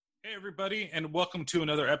Hey, everybody, and welcome to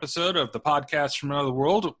another episode of the podcast from another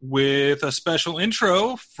world with a special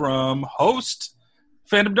intro from host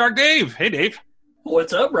Phantom Dark Dave. Hey, Dave.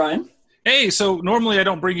 What's up, Ryan? Hey, so normally I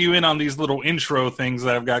don't bring you in on these little intro things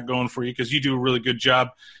that I've got going for you because you do a really good job.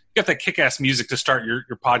 You got that kick-ass music to start your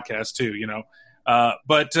podcast, too, you know.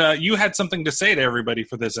 But you had something to say to everybody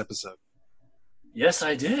for this episode. Yes,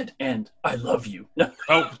 I did, and I love you.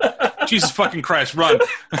 Oh, Jesus fucking Christ, run.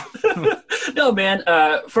 No, man.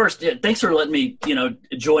 First, thanks for letting me,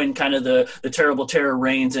 join kind of the terrible terror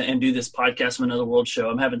reigns and do this podcast from Another World show.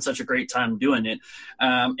 I'm having such a great time doing it.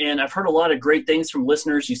 And I've heard a lot of great things from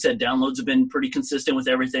listeners. You said downloads have been pretty consistent with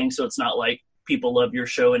everything, so it's not like people love your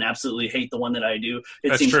show and absolutely hate the one that I do.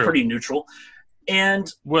 It seems true. Pretty neutral.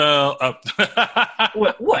 And well,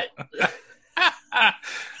 what?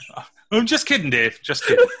 I'm just kidding, Dave. Just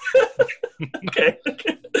kidding. Okay.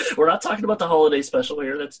 We're not talking about the holiday special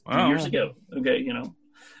here. That's 2 years ago. Okay,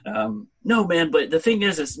 no, man, but the thing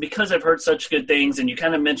is because I've heard such good things, and you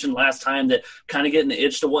kind of mentioned last time that kind of getting the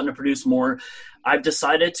itch to wanting to produce more, I've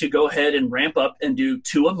decided to go ahead and ramp up and do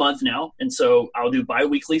 2 a month now. And so I'll do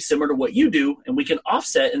bi-weekly, similar to what you do, and we can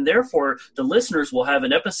offset, and therefore the listeners will have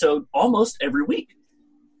an episode almost every week.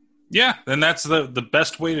 Yeah, and that's the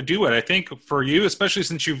best way to do it, I think, for you, especially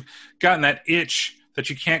since you've gotten that itch that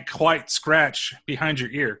you can't quite scratch behind your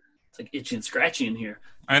ear. It's like itchy and scratchy in here.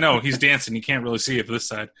 I know, he's dancing. You can't really see it this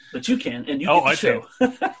side. But you can, and you get the show.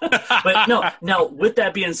 But no, now, with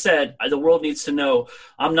that being said, the world needs to know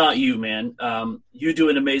I'm not you, man. You do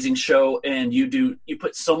an amazing show, and you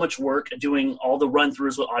put so much work doing all the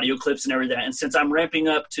run-throughs with audio clips and everything. And since I'm ramping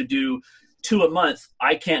up to do 2 a month,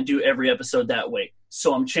 I can't do every episode that way.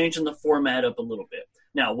 So I'm changing the format up a little bit.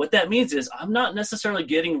 Now, what that means is I'm not necessarily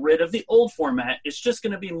getting rid of the old format. It's just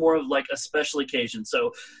going to be more of like a special occasion.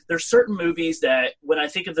 So there's certain movies that when I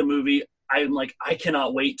think of the movie, I'm like, I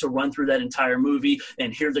cannot wait to run through that entire movie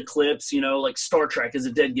and hear the clips, like Star Trek is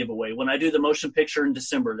a dead giveaway. When I do the motion picture in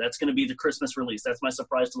December, that's going to be the Christmas release. That's my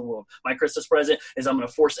surprise to the world. My Christmas present is I'm going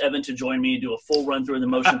to force Evan to join me and do a full run through of the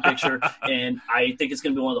motion picture. And I think it's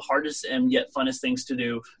going to be one of the hardest and yet funnest things to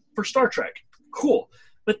do for Star Trek. Cool.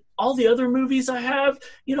 But all the other movies I have,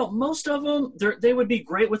 most of them, they would be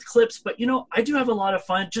great with clips. But, I do have a lot of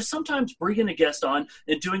fun just sometimes bringing a guest on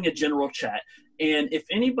and doing a general chat. And if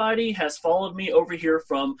anybody has followed me over here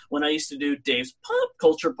from when I used to do Dave's Pop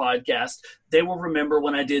Culture podcast, they will remember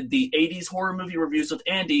when I did the 80s horror movie reviews with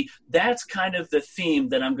Andy. That's kind of the theme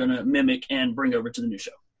that I'm going to mimic and bring over to the new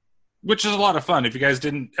show. Which is a lot of fun. If you guys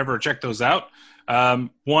didn't ever check those out,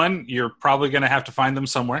 one, you're probably going to have to find them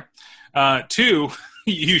somewhere. Two,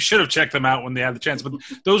 you should have checked them out when they had the chance. But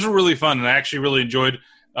those were really fun, and I actually really enjoyed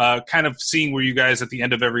kind of seeing where you guys at the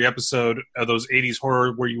end of every episode of those 80s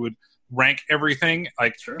horror where you would rank everything.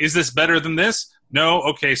 Like, sure. Is this better than this? No?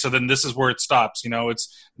 Okay, so then this is where it stops.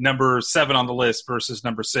 It's number 7 on the list versus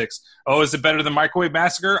number 6. Oh, is it better than Microwave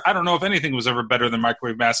Massacre? I don't know if anything was ever better than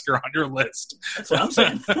Microwave Massacre on your list. That's what I'm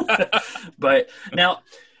saying. But now,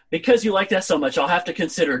 because you like that so much, I'll have to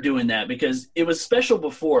consider doing that because it was special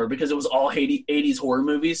before because it was all 80s horror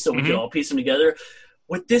movies, so we could all piece them together.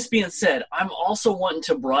 With this being said, I'm also wanting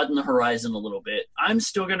to broaden the horizon a little bit. I'm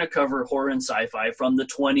still going to cover horror and sci-fi from the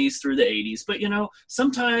 20s through the 80s, but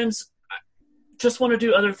sometimes I just want to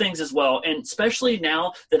do other things as well, and especially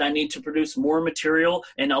now that I need to produce more material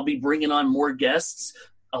and I'll be bringing on more guests.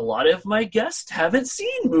 A lot of my guests haven't seen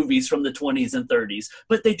movies from the 20s and 30s,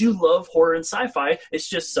 but they do love horror and sci-fi. It's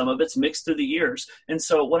just some of it's mixed through the years. And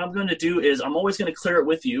so what I'm going to do is I'm always going to clear it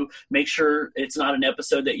with you, make sure it's not an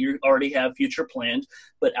episode that you already have future planned.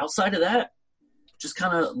 But outside of that, just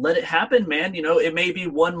kind of let it happen, man. It may be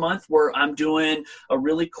 1 month where I'm doing a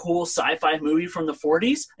really cool sci-fi movie from the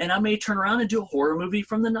 40s, and I may turn around and do a horror movie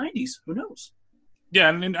from the 90s. Who knows? Yeah,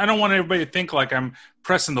 and I don't want everybody to think like I'm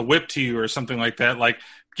pressing the whip to you or something like that. Like,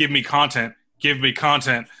 give me content. You're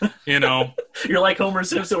like Homer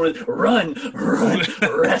Simpson with run,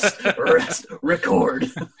 rest, record.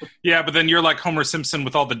 Yeah, but then you're like Homer Simpson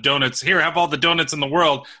with all the donuts. Here, have all the donuts in the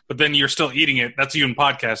world, but then you're still eating it. That's you in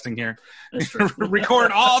podcasting here. That's true.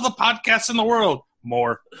 Record all the podcasts in the world.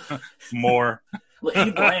 More.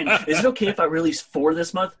 Hey, Brian, is it okay if I release 4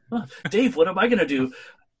 this month? Dave, what am I going to do?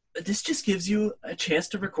 This just gives you a chance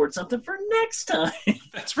to record something for next time.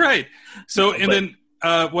 That's right. So, then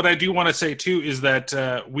what I do want to say too is that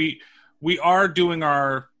we are doing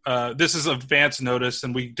our this is advance notice,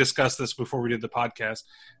 and we discussed this before we did the podcast,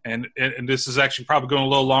 and this is actually probably going a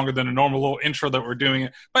little longer than a normal little intro that we're doing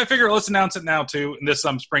it. But I figure let's announce it now too, and this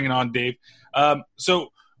I'm springing on Dave.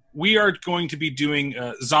 So we are going to be doing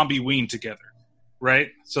Zombie Ween together, right?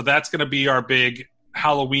 So that's going to be our big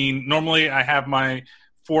Halloween. Normally, I have my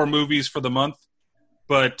 4 movies for the month.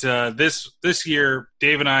 But this year,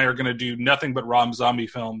 Dave and I are going to do nothing but Rob Zombie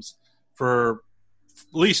films for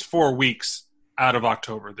at least 4 weeks out of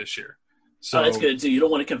October this year. So that's good too. You don't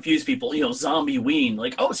want to confuse people. Zombie Ween.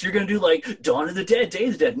 Like, so you're going to do like Dawn of the Dead, Day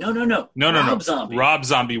of the Dead. No. Rob Zombie. Rob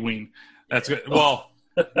Zombie Ween. That's good. Well,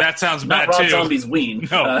 that sounds bad Rob too. Rob Zombie's Ween.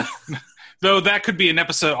 No. Though that could be an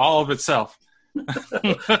episode all of itself.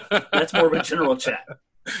 That's more of a general chat.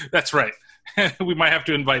 That's right. We might have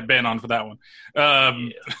to invite Ben on for that one.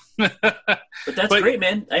 But that's great,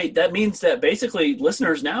 man. That means that basically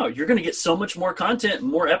listeners now, you're going to get so much more content,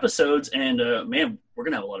 more episodes, and man, we're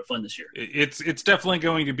going to have a lot of fun this year. It's definitely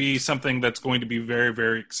going to be something that's going to be very,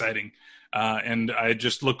 very exciting. And I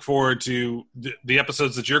just look forward to the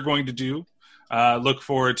episodes that you're going to do. Look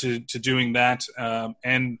forward to doing that.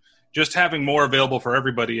 And just having more available for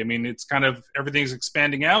everybody. I mean, it's kind of everything's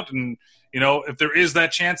expanding out, and if there is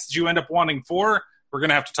that chance that you end up wanting 4, we're going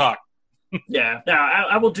to have to talk. Yeah. Now,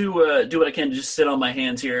 I will do what I can to just sit on my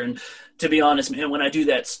hands here. And to be honest, man, when I do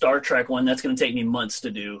that Star Trek one, that's going to take me months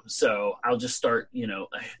to do. So I'll just start,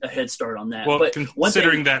 a head start on that. Well, but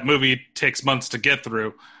considering that movie takes months to get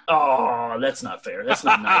through. Oh, that's not fair. That's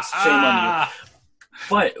not nice. Shame on you.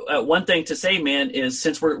 But one thing to say, man, is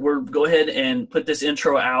since we're go ahead and put this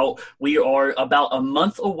intro out, we are about a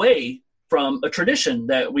month away from a tradition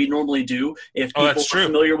that we normally do. If people are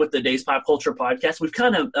familiar with the Days Pop Culture podcast, we've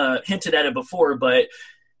kind of hinted at it before, but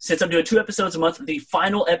since I'm doing 2 episodes a month, the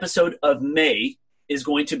final episode of May is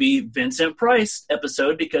going to be Vincent Price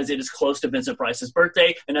episode because it is close to Vincent Price's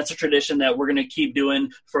birthday, and that's a tradition that we're going to keep doing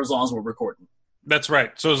for as long as we're recording. That's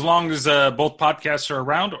right. So as long as both podcasts are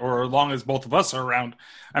around, or as long as both of us are around,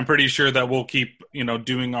 I'm pretty sure that we'll keep,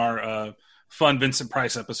 doing our fun Vincent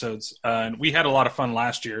Price episodes. And we had a lot of fun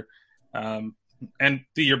last year. And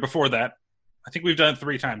the year before that, I think we've done it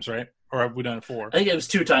 3 times, right? Or have we done it 4? I think it was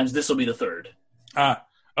 2 times. This will be the 3rd.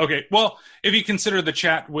 Okay. Well, if you consider the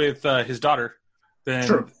chat with his daughter,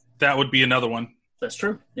 then that would be another one. That's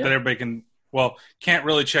true. Yeah. That everybody can't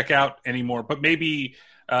really check out anymore. But maybe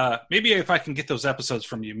if I can get those episodes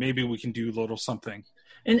from you, maybe we can do a little something.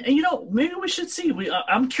 And maybe we should see.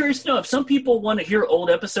 I'm curious to know if some people want to hear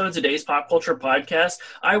old episodes of Days Pop Culture podcast.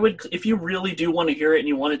 I would, if you really do want to hear it and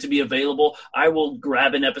you want it to be available, I will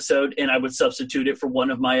grab an episode and I would substitute it for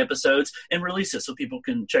one of my episodes and release it so people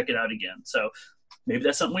can check it out again. So maybe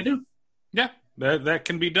that's something we do. Yeah, that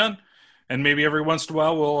can be done. And maybe every once in a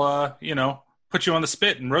while we'll, put you on the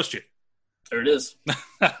spit and roast you. There it is.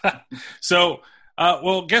 So,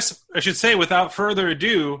 guess I should say, without further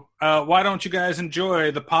ado, why don't you guys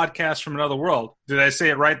enjoy the podcast from another world? Did I say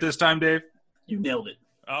it right this time, Dave? You nailed it.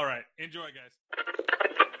 All right. Enjoy, guys.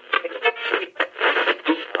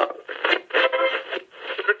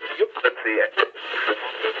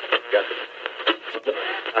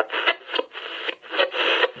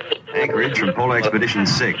 Anchorage from Polar Expedition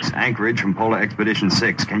 6. Anchorage from Polar Expedition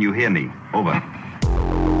 6. Can you hear me? Over.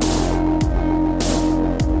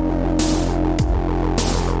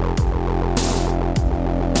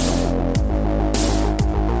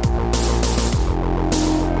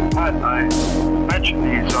 I mentioned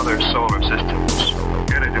these other solar systems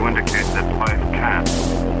merely to indicate that life can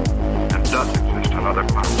and does exist on other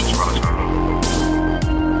planets as well as our own.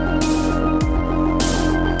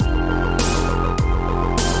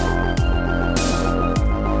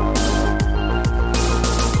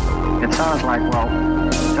 It sounds like,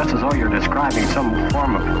 just as though you're describing some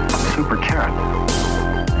form of super carrot.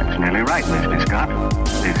 That's nearly right, Mr. Scott.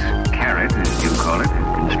 This carrot, as you call it, is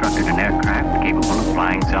constructed an aircraft capable of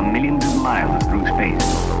flying some millions of miles through space.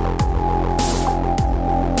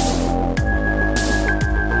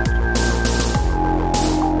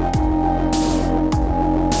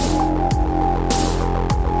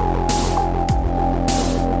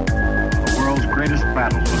 The world's greatest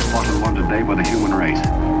battles was fought and won today by the human race.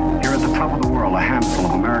 Here at the top of the world, a handful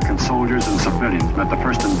of American soldiers and civilians met the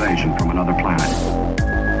first invasion from another planet.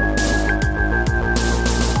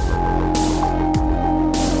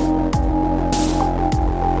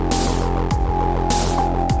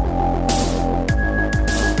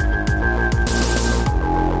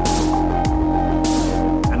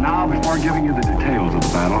 Giving you the details of the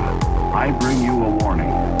battle, I bring you a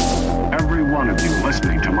warning. Every one of you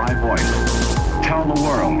listening to my voice, tell the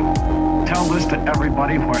world, tell this to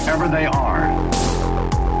everybody wherever they are.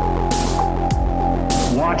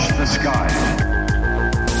 Watch the skies.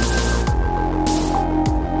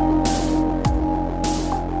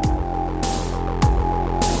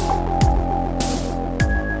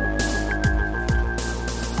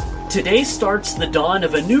 Today starts the dawn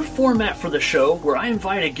of a new format for the show where I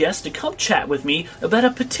invite a guest to come chat with me about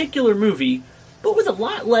a particular movie but with a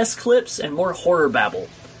lot less clips and more horror babble.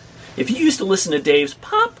 If you used to listen to Dave's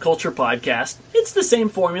Pop Culture Podcast, it's the same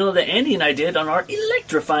formula that Andy and I did on our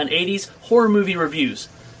electrifying 80s horror movie reviews.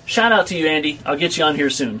 Shout out to you, Andy. I'll get you on here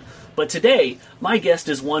soon. But today, my guest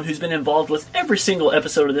is one who's been involved with every single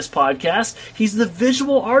episode of this podcast. He's the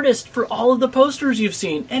visual artist for all of the posters you've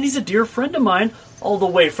seen, and he's a dear friend of mine all the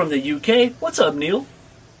way from the UK. What's up, Neil?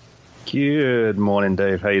 Good morning,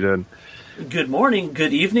 Dave. How you doing? Good morning,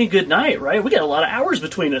 good evening, good night, right? We got a lot of hours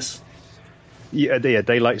between us. Yeah,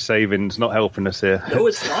 daylight savings not helping us here. No,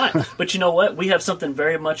 it's not. But you know what? We have something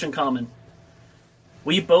very much in common.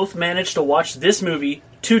 We both managed to watch this movie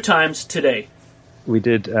 2 times today. We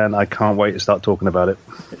did, and I can't wait to start talking about it.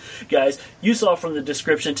 Guys, you saw from the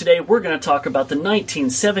description, today we're going to talk about the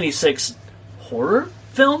 1976 horror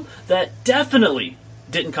film that definitely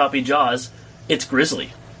didn't copy Jaws. It's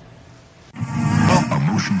Grizzly. A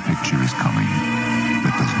motion picture is coming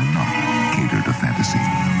that does not cater to fantasy.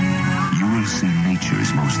 You will see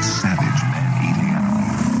nature's most savage man-eating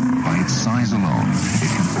animal. By its size alone, it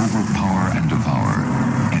can overpower and devour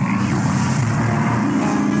any human.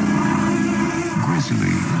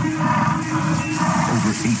 Grizzly.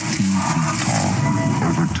 Over 18 feet tall,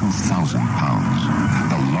 over 2,000 pounds.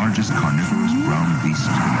 The largest carnivorous brown beast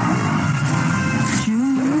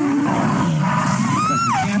in the world.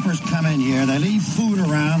 Campers come in here, they leave food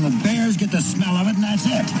around, the bears get the smell of it, and that's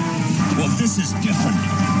it. Well, this is different.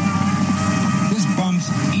 This bum's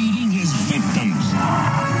eating his victims.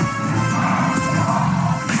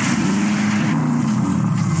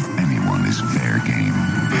 Anyone is fair game,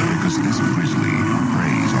 because this grizzly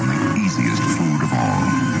preys on the easiest food of all,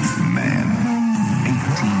 man. 18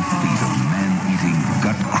 feet of man-eating,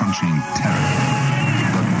 gut-crunching terror.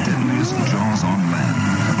 The deadliest jaws on land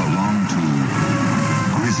belong to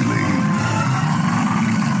Grizzly.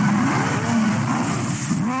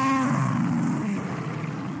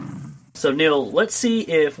 So, Neil, let's see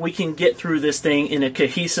if we can get through this thing in a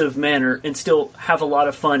cohesive manner and still have a lot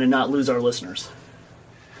of fun and not lose our listeners.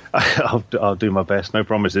 I'll do my best. No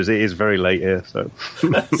promises. It is very late here, so.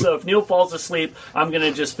 So if Neil falls asleep, I'm going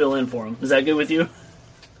to just fill in for him. Is that good with you?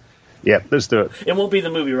 Yeah, let's do it. It won't be the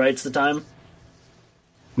movie, right? It's the time?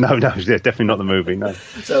 No, definitely not the movie, no.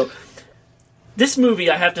 So, this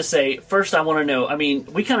movie, I have to say, first I want to know, I mean,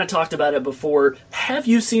 we kind of talked about it before. Have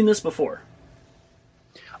you seen this before?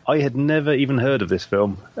 I had never even heard of this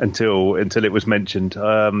film until it was mentioned.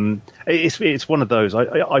 It's one of those.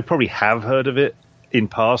 I probably have heard of it in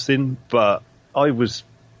passing, but I was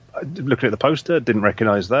looking at the poster, didn't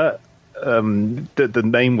recognise that. The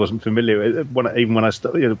name wasn't familiar. Even when I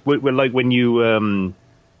started, like when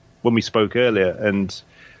we spoke earlier, and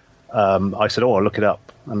I said, "Oh, I'll look it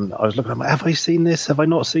up." And I was looking. I'm like, "Have I seen this? Have I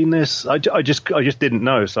not seen this?" I just didn't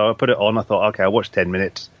know. So I put it on. I thought, "Okay, I'll watch 10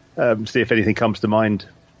 minutes, see if anything comes to mind."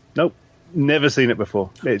 Nope, never seen it before.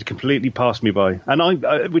 It completely passed me by,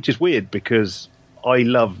 and which is weird because I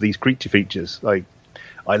love these creature features. Like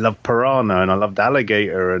I love Piranha and I loved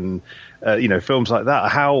Alligator and films like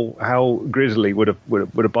that. How Grizzly would have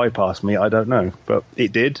bypassed me, I don't know, but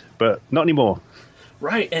it did. But not anymore.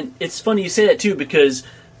 Right, and it's funny you say that too because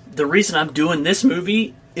the reason I'm doing this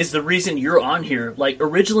movie is the reason you're on here. Like,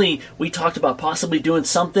 originally, we talked about possibly doing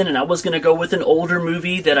something, and I was going to go with an older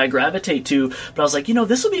movie that I gravitate to, but I was like,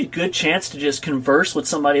 this will be a good chance to just converse with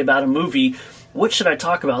somebody about a movie. What should I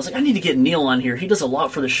talk about? I was like, I need to get Neil on here. He does a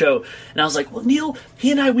lot for the show. And I was like, well, Neil,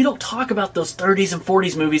 he and I, we don't talk about those 30s and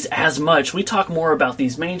 40s movies as much. We talk more about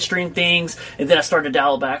these mainstream things, and then I started to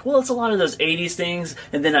dial back. Well, it's a lot of those 80s things,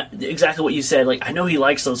 and then exactly what you said. Like, I know he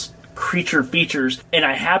likes those creature features, and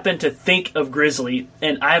I happen to think of Grizzly,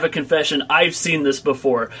 and I have a confession, I've seen this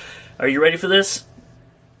before. Are you ready for this?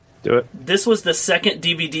 Do it. This was the second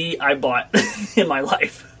DVD I bought in my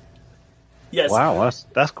life. Yes. Wow,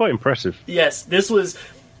 that's quite impressive. Yes,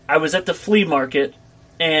 I was at the flea market,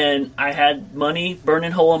 and I had money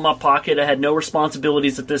burning hole in my pocket. I had no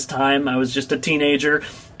responsibilities at this time. I was just a teenager,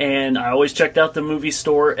 and I always checked out the movie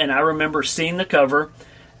store, and I remember seeing the cover,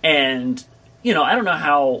 and I don't know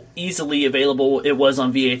how easily available it was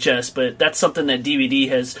on VHS, but that's something that DVD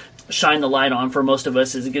has shined the light on for most of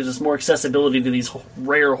us, is it gives us more accessibility to these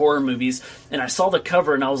rare horror movies. And I saw the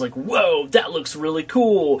cover and I was like, whoa, that looks really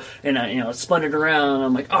cool. And I spun it around and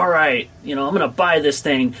I'm like, all right, I'm going to buy this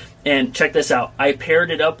thing. And check this out. I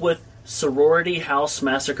paired it up with Sorority House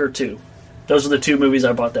Massacre 2. Those are the 2 movies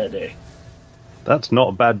I bought that day. That's not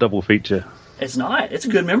a bad double feature. It's not. It's a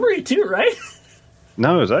good memory too, right?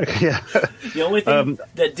 No, exactly. Yeah. The only thing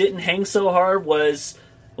that didn't hang so hard was,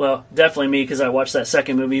 well, definitely me because I watched that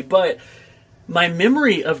second movie, but My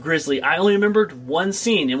memory of Grizzly, I only remembered one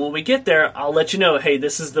scene, and when we get there, I'll let you know, hey,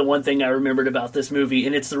 this is the one thing I remembered about this movie,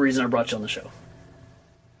 and it's the reason I brought you on the show.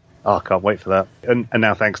 Oh, I can't wait for that. And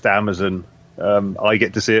now, thanks to Amazon, I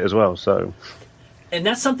get to see it as well. So, and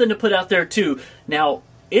that's something to put out there, too. Now,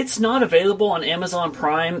 it's not available on Amazon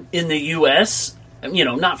Prime in the U.S.,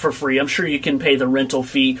 not for free. I'm sure you can pay the rental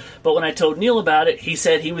fee. But when I told Neil about it, he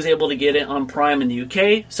said he was able to get it on Prime in the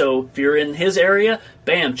UK. So if you're in his area,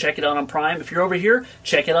 bam, check it out on Prime. If you're over here,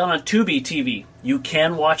 check it out on Tubi TV. You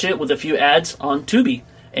can watch it with a few ads on Tubi.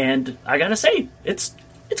 And I gotta say, it's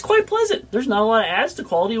quite pleasant. There's not a lot of ads. The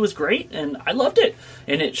quality was great, and I loved it.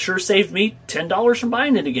 And it sure saved me $10 from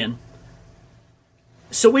buying it again.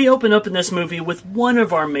 So we open up in this movie with one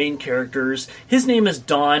of our main characters. His name is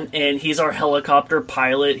Don, and he's our helicopter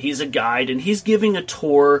pilot. He's a guide, and he's giving a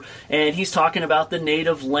tour, and he's talking about the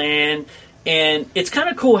native land. And it's kind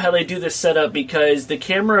of cool how they do this setup because the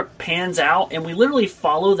camera pans out, and we literally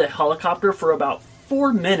follow the helicopter for about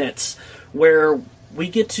 4 minutes, where we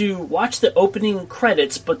get to watch the opening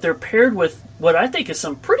credits, but they're paired with what I think is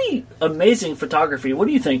some pretty amazing photography. What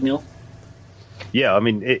do you think, Neil? Yeah, I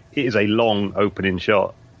mean, it is a long opening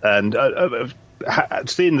shot. And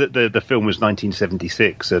seeing that the film was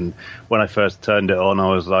 1976, and when I first turned it on,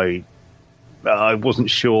 I was like, I wasn't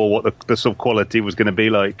sure what the sort of quality was going to be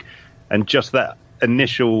like. And just that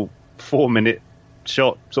initial 4-minute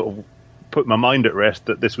shot sort of put my mind at rest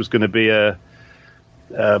that this was going to be a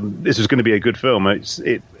good film.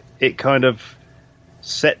 It kind of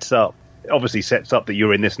obviously sets up that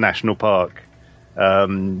you're in this national park.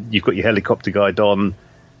 You've got your helicopter guy, Don.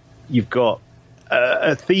 You've got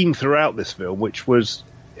a theme throughout this film, which was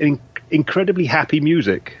incredibly happy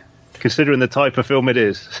music, considering the type of film it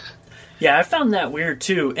is. Yeah, I found that weird,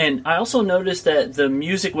 too. And I also noticed that the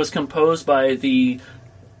music was composed by the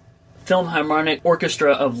Philharmonic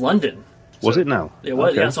Orchestra of London. Was it now? It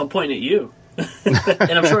was, okay. Yeah, so I'm pointing at you.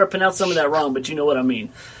 And I'm sure I pronounced some of that wrong, but you know what I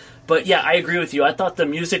mean. But yeah, I agree with you. I thought the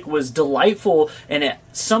music was delightful, and it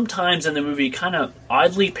sometimes in the movie kind of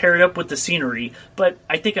oddly paired up with the scenery, but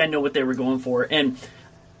I think I know what they were going for. And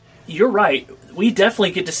you're right. We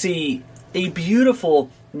definitely get to see a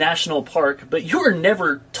beautiful national park, but you're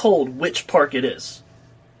never told which park it is.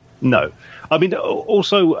 No. I mean,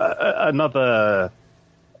 also another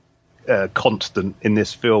constant in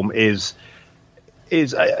this film is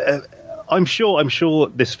I'm sure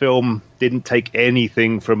this film didn't take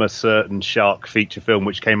anything from a certain shark feature film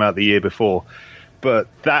which came out the year before, but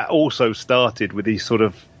that also started with these sort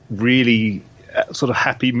of really sort of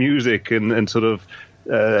happy music and sort of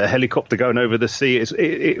helicopter going over the sea.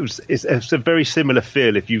 It's a very similar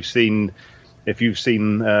feel if you've seen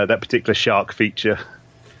that particular shark feature.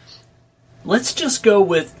 Let's just go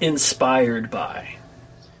with inspired by.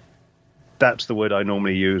 That's the word I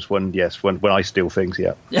normally use when I steal things.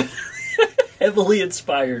 Yeah. Heavily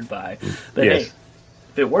inspired by. But yes. Hey,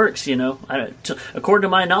 if it works, according to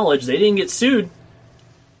my knowledge, they didn't get sued.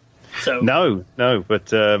 So No,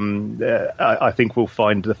 but I think we'll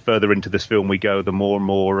find the further into this film we go, the more and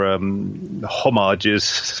more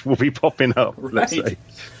homages will be popping up, right. Let's say.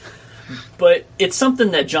 But it's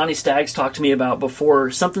something that Johnny Staggs talked to me about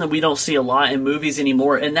before, something that we don't see a lot in movies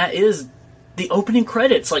anymore, and that is the opening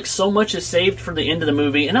credits. Like, so much is saved for the end of the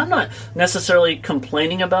movie, and I'm not necessarily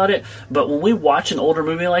complaining about it, but when we watch an older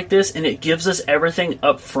movie like this and it gives us everything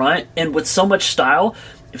up front and with so much style,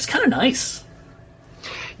 it was kind of nice.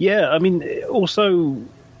 Yeah, I mean, also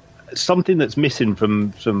something that's missing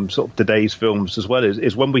from some sort of today's films as well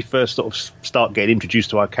is when we first sort of start getting introduced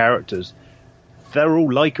to our characters, they're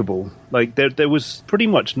all likable. Like, there was pretty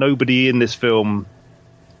much nobody in this film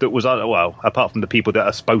that was, well, apart from the people that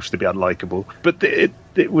are supposed to be unlikable, but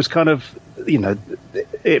it was kind of,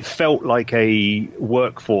 it felt like a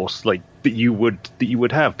workforce, like that you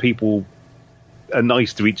would have. People are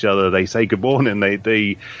nice to each other. They say good morning.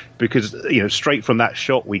 They because straight from that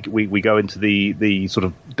shot we go into the sort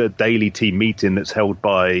of the daily team meeting that's held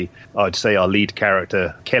by, I'd say, our lead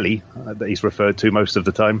character Kelly, that he's referred to most of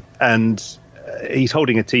the time, and he's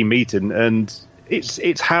holding a team meeting, and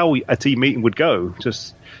it's how a team meeting would go,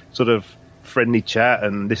 just sort of friendly chat,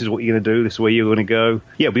 and this is what you're going to do, this is where you're going to go.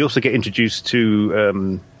 Yeah, we also get introduced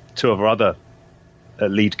to two of our other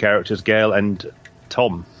lead characters, Gail and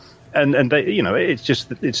Tom, and they, it's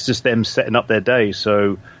just them setting up their day.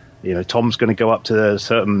 So, Tom's going to go up to a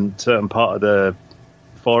certain part of the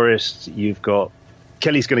forest. You've got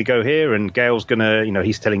Kelly's going to go here, and Gail's going to,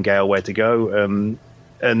 he's telling Gail where to go,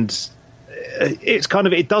 and it's kind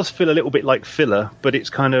of, it does feel a little bit like filler, but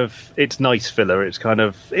it's nice filler.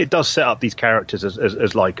 It does set up these characters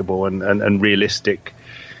as likable and realistic.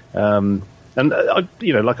 Like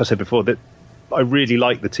I said before, that I really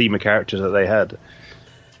like the team of characters that they had.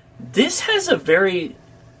 This has a very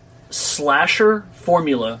slasher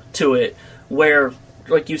formula to it, where,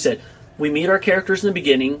 like you said, we meet our characters in the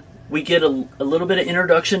beginning. We get a little bit of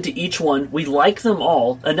introduction to each one. We like them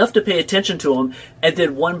all, enough to pay attention to them, and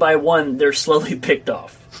then one by one, they're slowly picked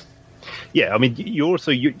off. Yeah, I mean,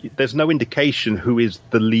 there's no indication who is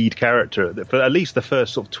the lead character. For at least the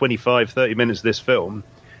first sort of 25, 30 minutes of this film,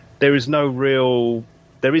 there is no real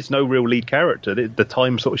lead character. The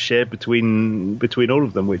time sort of shared between all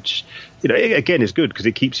of them, which, again, is good because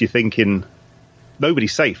it keeps you thinking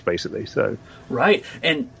nobody's safe, basically. So right,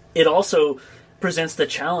 and it also presents the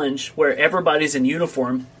challenge where everybody's in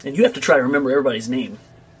uniform, and you have to try to remember everybody's name.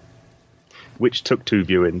 Which took 2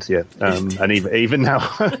 viewings, yeah. And even now,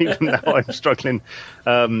 I'm struggling.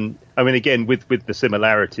 I mean, again, with the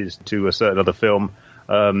similarities to a certain other film,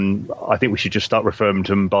 I think we should just start referring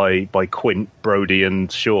to them by Quint, Brody,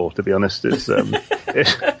 and Shaw. To be honest,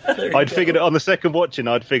 I'd figured it on the second watching.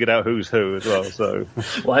 I'd figured out who's who as well. So,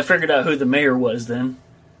 well, I figured out who the mayor was then.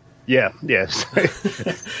 Yeah. Yes.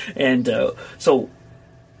 And so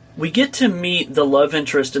we get to meet the love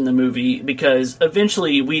interest in the movie because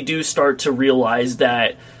eventually we do start to realize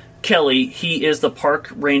that Kelly, he is the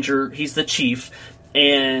park ranger, he's the chief,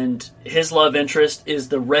 and his love interest is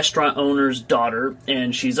the restaurant owner's daughter,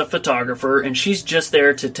 and she's a photographer, and she's just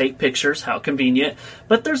there to take pictures. How convenient.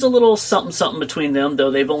 But there's a little something between them,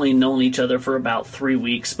 though they've only known each other for about 3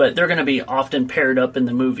 weeks, but they're going to be often paired up in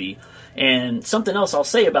the movie. And something else I'll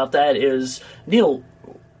say about that is, Neil,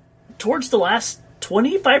 towards the last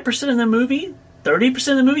 25% of the movie,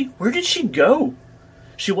 30% of the movie, where did she go?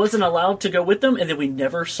 She wasn't allowed to go with them, and then we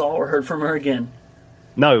never saw or heard from her again.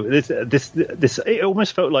 No, this it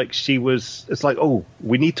almost felt like she was. It's like, oh,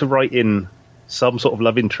 we need to write in some sort of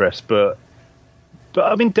love interest, but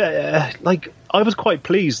I mean, like, I was quite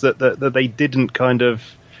pleased that they didn't kind of,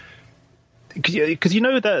 because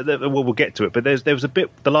that well, we'll get to it, but there was a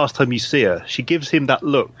bit the last time you see her, she gives him that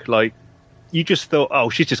look, like you just thought, oh,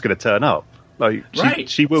 she's just going to turn up, like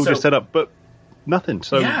she will just turn up, but nothing.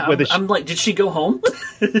 So yeah, I'm like, did she go home?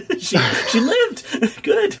 she lived.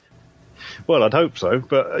 Good. Well, I'd hope so,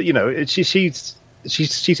 but she's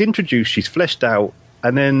introduced, she's fleshed out,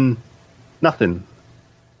 and then nothing.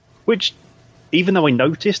 Which, even though I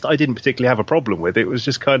noticed, I didn't particularly have a problem with. It was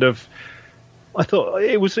just kind of, I thought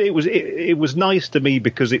it was nice to me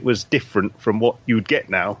because it was different from what you'd get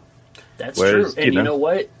now. That's true, and you know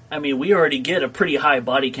what? I mean, we already get a pretty high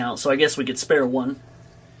body count, so I guess we could spare one.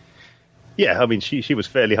 Yeah, I mean, she was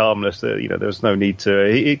fairly harmless. There was no need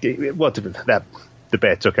to. The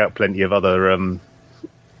bear took out plenty of other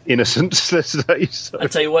innocents, let's say. So. I'll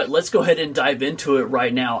tell you what, let's go ahead and dive into it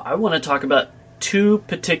right now. I want to talk about 2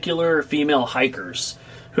 particular female hikers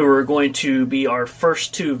who are going to be our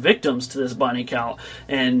first 2 victims to this body count.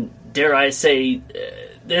 And dare I say,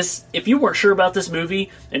 this, if you weren't sure about this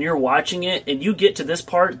movie and you're watching it and you get to this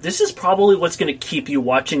part, this is probably what's going to keep you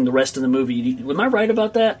watching the rest of the movie. Am I right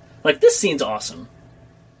about that? Like, this scene's awesome.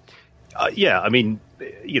 Yeah, I mean,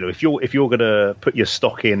 if you're going to put your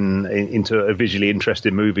stock into a visually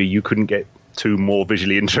interesting movie, you couldn't get 2 more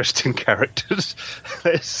visually interesting characters.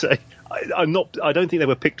 Let's say I don't think they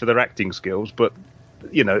were picked for their acting skills, but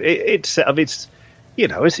it's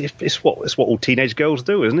what all teenage girls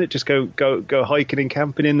do, isn't it? Just go hiking and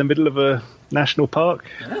camping in the middle of a national park.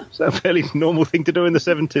 Yeah. Is that a fairly normal thing to do in the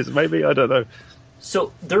 70s? Maybe, I don't know.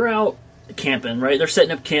 So they're out camping, right? They're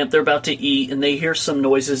setting up camp. They're about to eat, and they hear some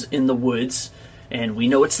noises in the woods. And we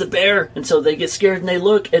know it's the bear, and so they get scared and they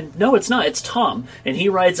look, and no, it's not, it's Tom. And he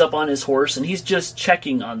rides up on his horse, and he's just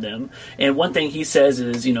checking on them. And one thing he says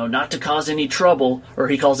is, not to cause any trouble, or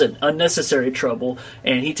he calls it unnecessary trouble,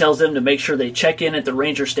 and he tells them to make sure they check in at the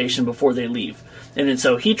ranger station before they leave. And then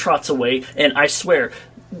so he trots away, and I swear,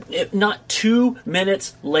 not 2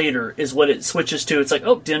 minutes later is what it switches to. It's like,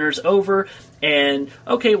 oh, dinner's over, and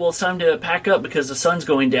okay, well, it's time to pack up because the sun's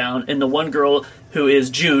going down. And the one girl, who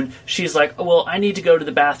is June, she's like, oh, well, I need to go to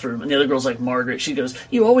the bathroom. And the other girl's like, Margaret. She goes,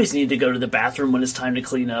 you always need to go to the bathroom when it's time to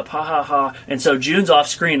clean up. Ha, ha, ha. And so June's off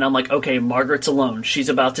screen. I'm like, okay, Margaret's alone. She's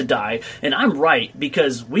about to die. And I'm right,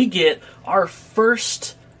 because we get our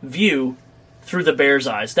first view through the bear's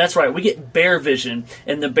eyes. That's right, we get bear vision,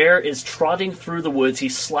 and the bear is trotting through the woods.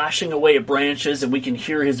 He's slashing away at branches, and we can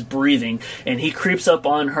hear his breathing, and he creeps up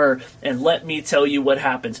on her, and let me tell you what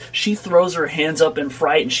happens. She throws her hands up in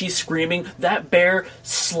fright, and she's screaming. That bear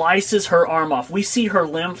slices her arm off. We see her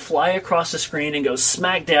limb fly across the screen and go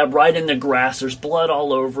smack dab right in the grass. There's blood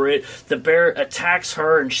all over it. The bear attacks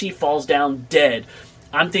her, and she falls down dead.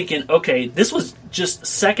 I'm thinking, okay, this was just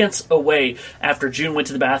seconds away after June went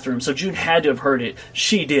to the bathroom, so June had to have heard it.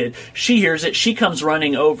 She did. She hears it. She comes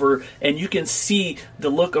running over, and you can see the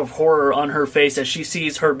look of horror on her face as she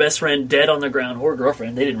sees her best friend dead on the ground, or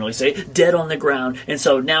girlfriend, they didn't really say, dead on the ground. And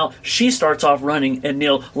so now she starts off running, and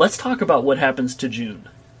Neil, let's talk about what happens to June.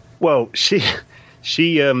 Well, she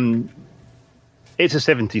it's a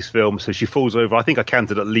 70s film, so she falls over. I think I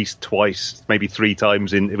counted at least twice, maybe 3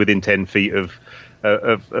 times within 10 feet of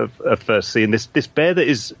first scene. This bear that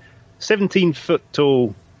is 17 foot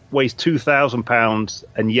tall, weighs 2,000 pounds,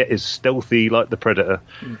 and yet is stealthy like the Predator.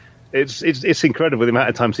 It's incredible the amount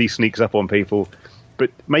of times he sneaks up on people.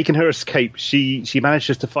 But making her escape, she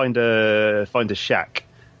manages to find a shack.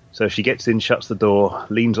 So she gets in, shuts the door,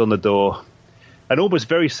 leans on the door. And almost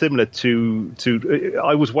very similar to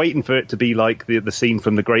I was waiting for it to be like the scene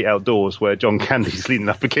from The Great Outdoors where John Candy's leaning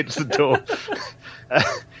up against the door.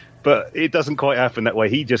 But it doesn't quite happen that way.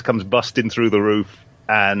 He just comes busting through the roof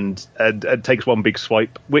and takes one big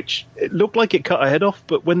swipe, which it looked like it cut her head off,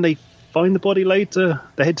 but when they find the body later,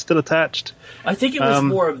 the head's still attached. I think it was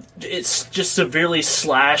more of it's just severely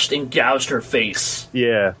slashed and gouged her face.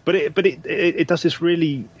 Yeah, but it does this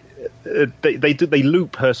really. They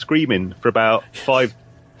loop her screaming for about five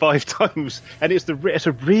times, and it's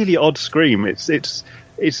a really odd scream. It's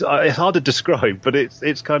hard to describe, but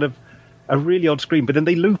it's kind of a really odd scream. But then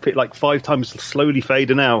they loop it like 5 times, slowly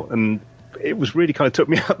fading out, and it was really kind of took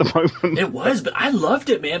me out the moment. It was, but I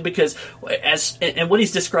loved it, man, because and what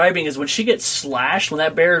he's describing is when she gets slashed, when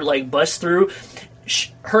that bear like busts through.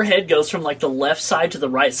 Her head goes from like the left side to the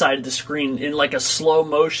right side of the screen in like a slow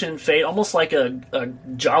motion fade, almost like a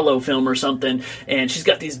Giallo film or something. And she's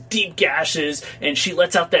got these deep gashes, and she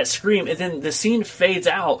lets out that scream, and then the scene fades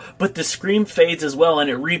out, but the scream fades as well, and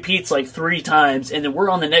it repeats like 3 times. And then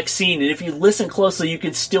we're on the next scene, and if you listen closely, you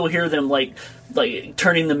can still hear them like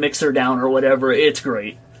turning the mixer down or whatever. It's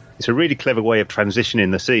great. It's a really clever way of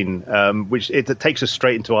transitioning the scene, which it takes us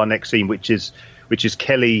straight into our next scene, which is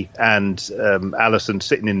Kelly and Alison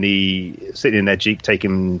sitting in their Jeep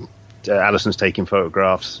taking Alison's taking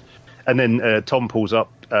photographs, and then Tom pulls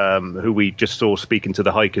up, who we just saw speaking to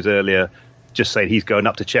the hikers earlier, just saying he's going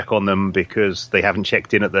up to check on them because they haven't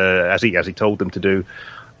checked in as he told them to do.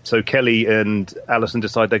 So Kelly and Alison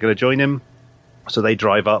decide they're going to join him, so they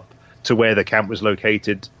drive up to where the camp was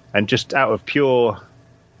located, and just out of pure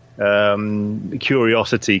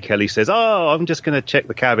curiosity, Kelly says, "Oh, I'm just going to check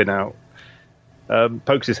the cabin out."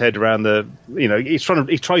 Pokes his head around he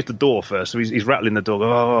tries the door first, so he's rattling the door.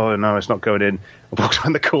 Oh no, it's not going in. Walks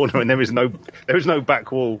around the corner, and there is no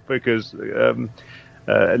back wall because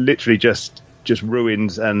literally just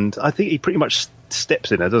ruins. And I think he pretty much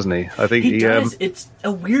steps in her, doesn't he? I think he does. It's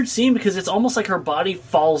a weird scene because it's almost like her body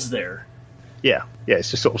falls there. Yeah,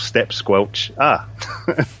 it's just sort of step squelch.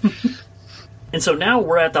 And so now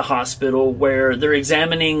we're at the hospital where they're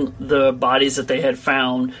examining the bodies that they had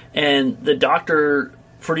found, and the doctor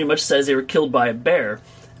pretty much says they were killed by a bear.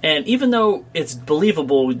 And even though it's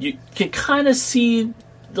believable, you can kind of see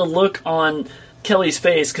the look on Kelly's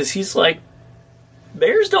face, because he's like,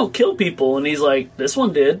 bears don't kill people. And he's like, this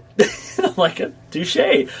one did. Like a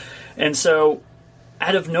touche. And so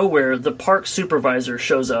out of nowhere, the park supervisor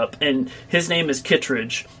shows up, and his name is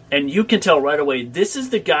Kittredge. And you can tell right away, this is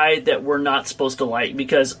the guy that we're not supposed to like,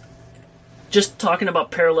 because just talking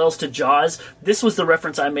about parallels to Jaws, this was the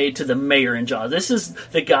reference I made to the mayor in Jaws. This is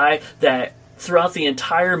the guy that throughout the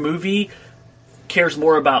entire movie cares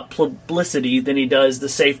more about publicity than he does the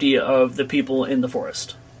safety of the people in the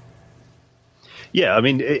forest. Yeah, I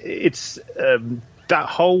mean, it's that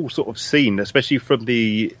whole sort of scene, especially from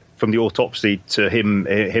the autopsy to him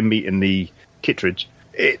meeting the Kittredge.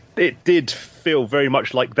 It did feel very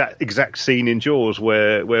much like that exact scene in Jaws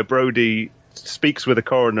where Brody speaks with the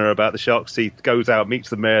coroner about the shark's teeth, goes out, meets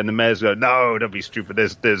the mayor, and the mayor's going, "No, don't be stupid.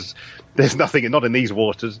 There's nothing, not in these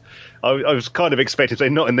waters." I was kind of expecting to say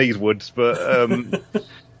not in these woods, but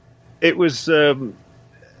it was.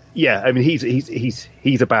 Yeah, I mean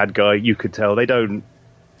he's a bad guy. You could tell they don't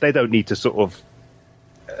need to sort of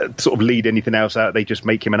lead anything else out. They just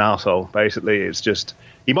make him an arsehole, basically. It's just,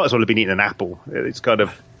 he might as well have been eating an apple. It's kind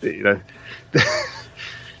of,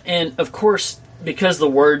 And, of course, because the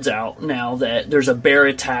word's out now that there's a bear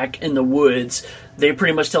attack in the woods, they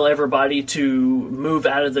pretty much tell everybody to move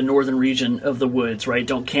out of the northern region of the woods, right?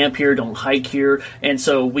 Don't camp here, don't hike here. And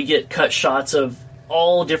so we get cut shots of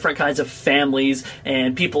all different kinds of families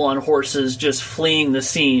and people on horses just fleeing the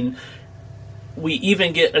scene. We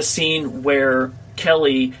even get a scene where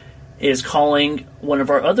Kelly is calling one of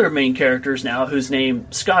our other main characters now, who's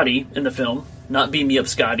named Scotty in the film. Not Beam Me Up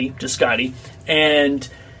Scotty, just Scotty. And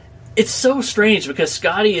it's so strange because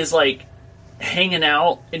Scotty is like hanging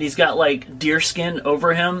out and he's got like deer skin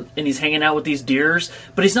over him and he's hanging out with these deers,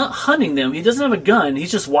 but he's not hunting them. He doesn't have a gun.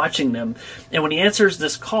 He's just watching them. And when he answers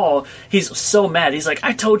this call, he's so mad. He's like,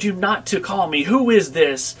 I told you not to call me. Who is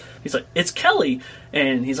this? He's like, it's Kelly.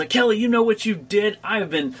 And he's like, Kelly, you know what you did? I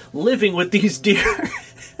have been living with these deer.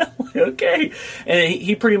 Okay. And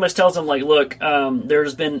he pretty much tells him, like, look,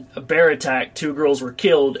 there's been a bear attack. 2 girls were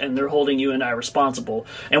killed, and they're holding you and I responsible.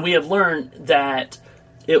 And we have learned that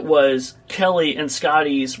it was Kelly and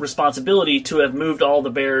Scotty's responsibility to have moved all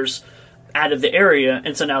the bears out of the area,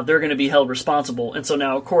 and so now they're going to be held responsible. And so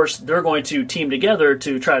now, of course, they're going to team together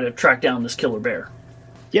to try to track down this killer bear.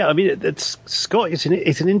 Yeah, I mean, Scott is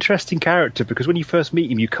an interesting character because when you first meet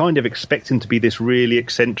him, you kind of expect him to be this really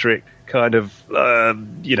eccentric kind of,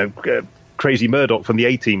 crazy Murdoch from the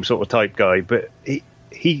A-Team sort of type guy, but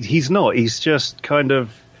he's not. He's just kind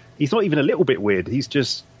of, he's not even a little bit weird. He's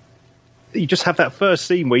just, you just have that first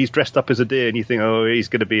scene where he's dressed up as a deer and you think, oh, he's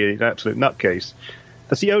going to be an absolute nutcase.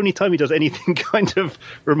 That's the only time he does anything kind of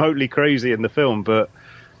remotely crazy in the film, but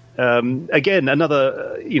again,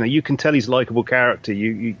 another, you can tell he's a likable character.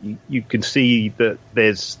 You can see that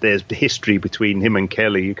there's history between him and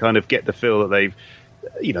Kelly. You kind of get the feel that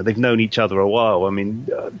they've known each other a while. I mean,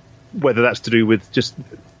 whether that's to do with just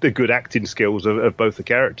the good acting skills of both the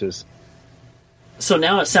characters. So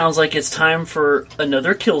now it sounds like it's time for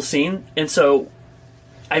another kill scene. And so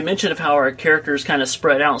I mentioned of how our characters kind of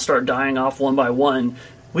spread out and start dying off one by one.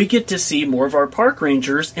 We get to see more of our park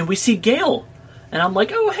rangers, and we see Gail. And I'm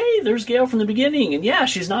like, oh, hey, there's Gail from the beginning. And yeah,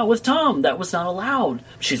 she's not with Tom. That was not allowed.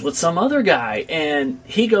 She's with some other guy. And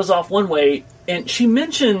he goes off one way. And she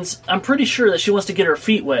mentions, I'm pretty sure that she wants to get her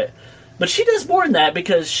feet wet. But she does more than that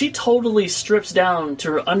because she totally strips down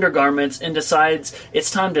to her undergarments and decides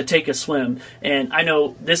it's time to take a swim. And I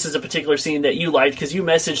know this is a particular scene that you liked because you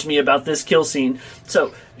messaged me about this kill scene.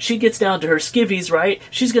 So she gets down to her skivvies, right?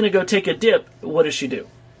 She's going to go take a dip. What does she do?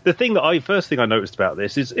 The first thing I noticed about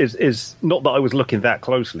this is not that I was looking that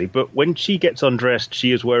closely, but when she gets undressed,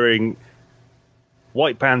 she is wearing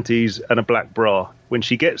white panties and a black bra. When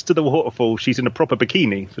she gets to the waterfall, she's in a proper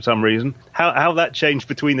bikini for some reason. How that changed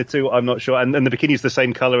between the two, I'm not sure. And the bikini's the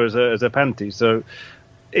same color as her panties, so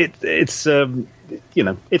it's it's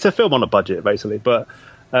a film on a budget basically. But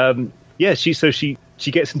she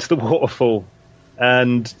gets into the waterfall,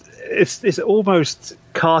 and it's almost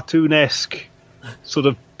cartoon-esque. Sort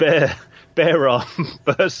of bear arm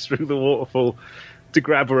bursts through the waterfall to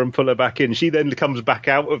grab her and pull her back in. She then comes back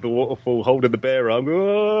out of the waterfall holding the bear arm,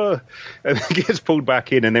 and gets pulled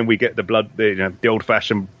back in, and then we get the blood, the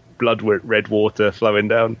old-fashioned blood red water flowing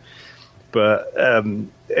down. But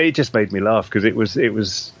it just made me laugh because it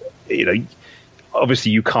was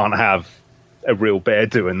obviously you can't have a real bear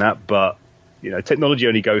doing that, but technology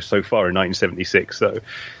only goes so far in 1976, so.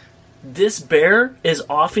 This bear is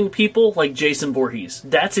offing people like Jason Voorhees.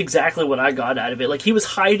 That's exactly what I got out of it. Like, he was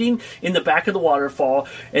hiding in the back of the waterfall,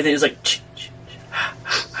 and then he was like,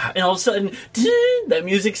 and all of a sudden, that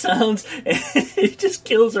music sounds, and it just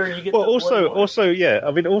kills her. And you get also, yeah.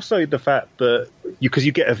 I mean, also the fact that because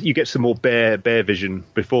you get some more bear vision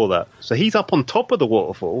before that. So he's up on top of the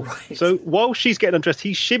waterfall. Right. So while she's getting undressed,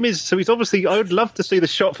 he shimmies. So he's obviously. I would love to see the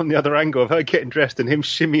shot from the other angle of her getting dressed and him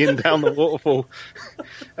shimmying down the waterfall,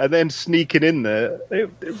 and then sneaking in there.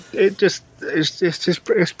 It's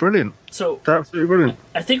brilliant. So it's absolutely brilliant.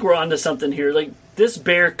 I think we're onto something here. Like, this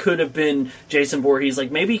bear could have been Jason Voorhees.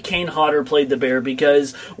 Like, maybe Kane Hodder played the bear,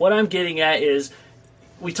 because what I'm getting at is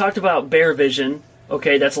we talked about bear vision.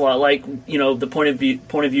 Okay, that's a lot like, the point of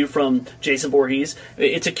view from Jason Voorhees.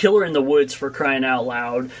 It's a killer in the woods, for crying out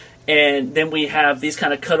loud. And then we have these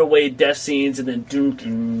kind of cutaway death scenes, and then doom,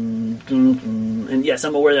 doom, doom, doom. And yes,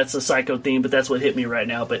 I'm aware that's a Psycho theme, but that's what hit me right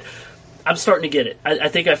now. But I'm starting to get it. I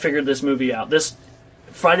think I figured this movie out. This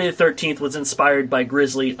Friday the 13th was inspired by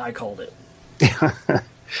Grizzly. I called it.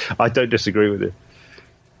 I don't disagree with you.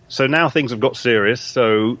 So now things have got serious.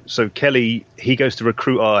 So Kelly, he goes to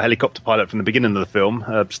recruit our helicopter pilot from the beginning of the film,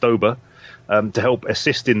 Stober, to help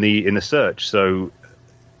assist in the search. So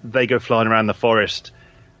they go flying around the forest.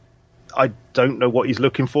 I don't know what he's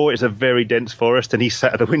looking for. It's a very dense forest, and he's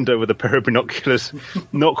sat at the window with a pair of binoculars,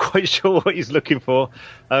 not quite sure what he's looking for.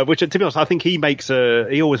 Which, to be honest, I think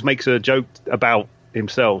he always makes a joke about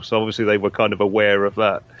himself. So obviously they were kind of aware of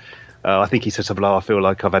that. I think he says something like, I feel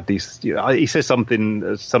like I've had these. He says something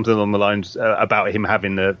along the lines about him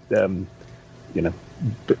having looking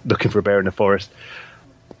for a bear in the forest.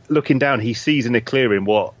 Looking down, he sees in a clearing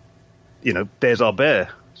there's our bear.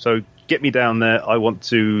 So get me down there. I want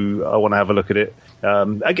to have a look at it.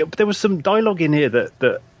 Again, there was some dialogue in here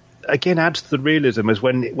that again adds to the realism as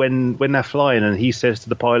when they're flying and he says to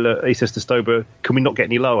the pilot, he says to Stober, can we not get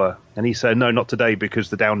any lower? And he said, no, not today, because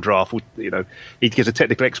the downdraft would, he gives a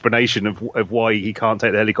technical explanation of why he can't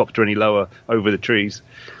take the helicopter any lower over the trees.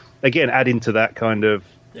 Again, adding to that kind of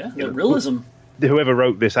realism. Whoever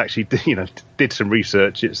wrote this actually did some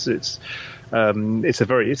research. It's a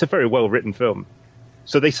very well written film.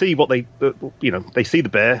 So they see they see the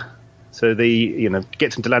bear. So they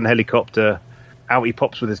gets him to land the helicopter. Out he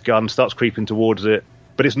pops with his gun, starts creeping towards it,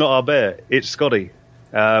 but it's not our bear, it's Scotty,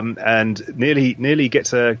 and nearly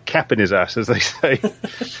gets a cap in his ass, as they say,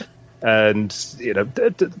 and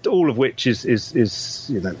all of which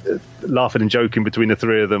is laughing and joking between the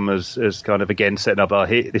three of them as kind of again setting up our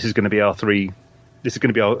hit. This is going to be our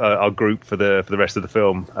group for the rest of the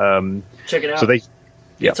film. Check it out. So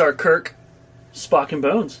it's our Kirk, Spock, and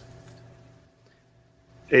Bones.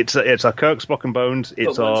 It's our Kirk, Spock, and Bones.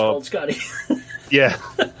 It's our called Scotty. Yeah,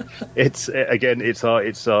 it's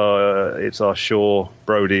our Shaw,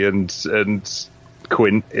 Brody, and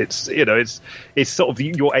Quinn. It's sort of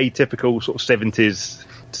your atypical sort of 70s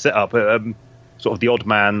setup, sort of the odd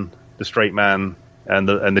man, the straight man, and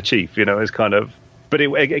the chief. It's kind of, but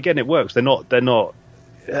it works. They're not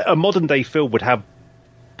a modern day film would have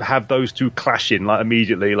those two clashing like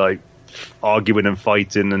immediately, like arguing and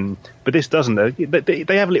fighting, but this doesn't.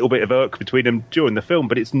 They have a little bit of irk between them during the film,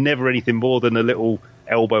 but it's never anything more than a little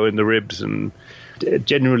elbow in the ribs, and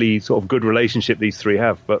generally sort of good relationship these three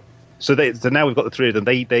have. But so now we've got the three of them.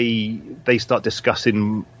 They start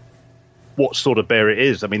discussing what sort of bear it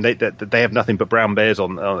is. I mean, they have nothing but brown bears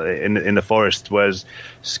in the forest, whereas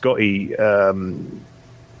Scotty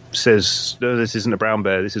says, no, this isn't a brown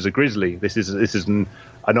bear, this is a grizzly. This is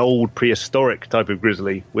an old prehistoric type of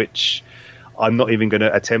grizzly, which I'm not even going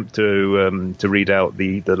to attempt to read out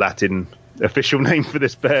the Latin official name for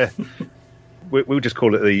this bear. We'll just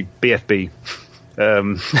call it the BFB.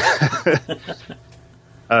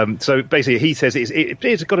 So basically, he says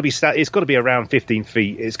it's got to be around 15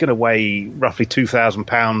 feet. It's going to weigh roughly 2,000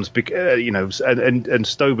 pounds. And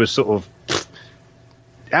Stober's sort of,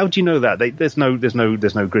 how do you know that? There's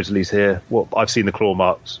no grizzlies here. Well, I've seen the claw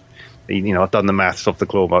marks. I've done the maths off the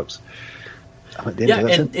claw marks.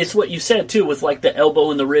 And it's what you said too, with like the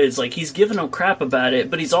elbow in the ribs. Like, he's giving them crap about it,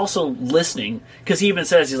 but he's also listening, because he even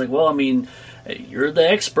says, he's like, well, I mean, you're the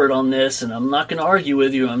expert on this, and I'm not going to argue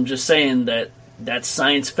with you. I'm just saying that that's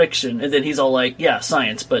science fiction. And then he's all like, yeah,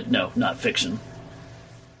 science, but no, not fiction.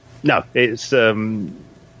 No, it's a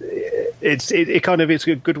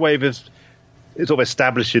good way of sort of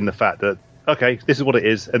establishing the fact that, okay, this is what it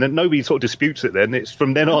is, and then nobody sort of disputes it. Then it's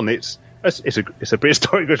from then on, it's a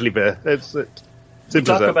prehistoric grizzly bear. It's you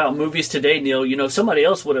talk about movies today, Neil. Somebody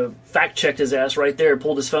else would have fact checked his ass right there,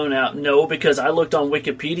 pulled his phone out. No, because I looked on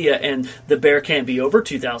Wikipedia, and the bear can't be over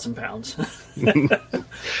 2,000 pounds.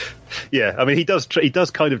 Yeah, I mean, he does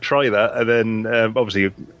kind of try that, and then obviously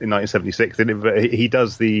in 1976, he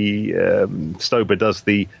does the Stober does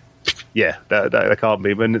the that can't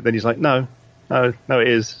be, and then he's like, no, it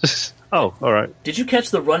is. Oh, all right. Did you catch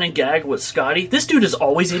the running gag with Scotty? This dude is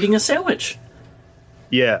always eating a sandwich.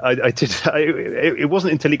 Yeah, I did. It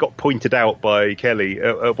wasn't until he got pointed out by Kelly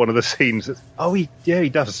at one of the scenes. Oh, he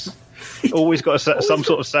does. Always got some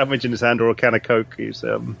sort of sandwich in his hand or a can of Coke.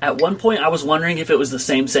 At one point, I was wondering if it was the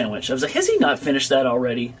same sandwich. I was like, has he not finished that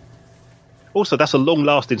already? Also, that's a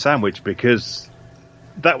long-lasting sandwich, because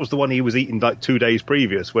that was the one he was eating like 2 days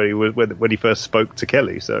previous, when he first spoke to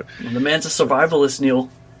Kelly. So the man's a survivalist, Neil.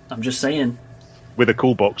 I'm just saying. With a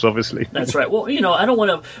cool box, obviously. That's right. Well, I don't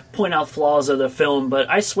want to point out flaws of the film, but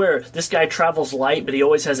I swear, this guy travels light, but he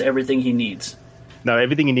always has everything he needs. No,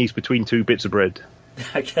 everything he needs between two bits of bread.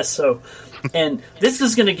 I guess so. And this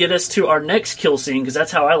is going to get us to our next kill scene, because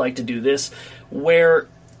that's how I like to do this, where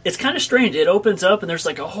it's kind of strange. It opens up, and there's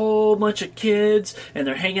like a whole bunch of kids, and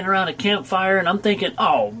they're hanging around a campfire, and I'm thinking,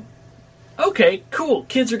 oh, okay, cool,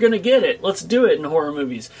 kids are going to get it. Let's do it in horror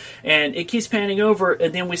movies. And it keeps panning over,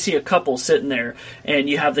 and then we see a couple sitting there. And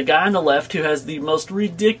you have the guy on the left who has the most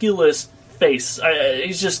ridiculous face.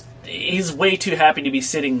 He's way too happy to be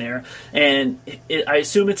sitting there. And I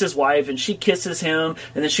assume it's his wife, and she kisses him,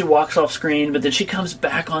 and then she walks off screen, but then she comes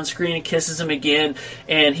back on screen and kisses him again,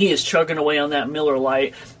 and he is chugging away on that Miller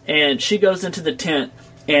Lite. And she goes into the tent,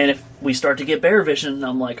 and if we start to get bear vision,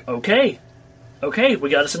 I'm like, okay, we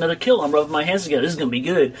got us another kill. I'm rubbing my hands together. This is going to be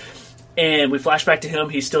good. And we flash back to him.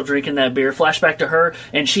 He's still drinking that beer. Flash back to her,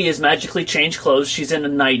 and she has magically changed clothes. She's in a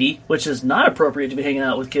nightie, which is not appropriate to be hanging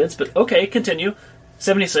out with kids, but okay, continue.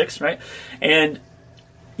 76, right? And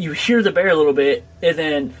you hear the bear a little bit, and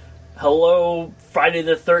then, hello, Friday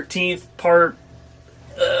the 13th, part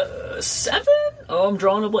 7? Oh, I'm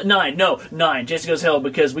drawing a blank. 9. No, 9. Jason Goes to Hell,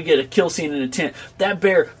 because we get a kill scene in a tent. That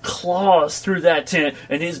bear claws through that tent,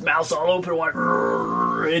 and his mouth's all open, like,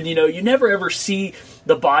 and you never ever see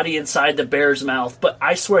the body inside the bear's mouth. But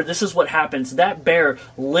I swear, this is what happens. That bear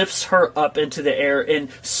lifts her up into the air and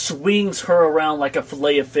swings her around like a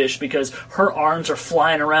fillet of fish, because her arms are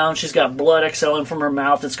flying around. She's got blood exhaling from her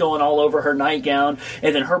mouth. It's going all over her nightgown,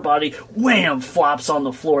 and then her body, wham, flops on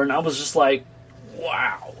the floor. And I was just like,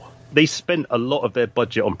 wow. They spent a lot of their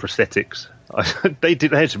budget on prosthetics. They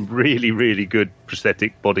had some really, really good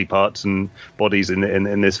prosthetic body parts and bodies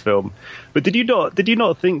in this film. But did you not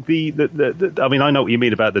think the I mean, I know what you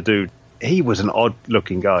mean about the dude. He was an odd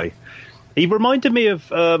looking guy. He reminded me of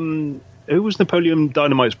who was Napoleon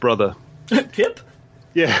Dynamite's brother? Kip.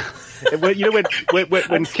 Yeah,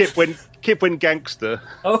 when Kip went gangster.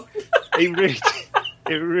 Oh, it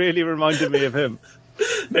really reminded me of him.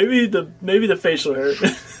 Maybe the facial hair.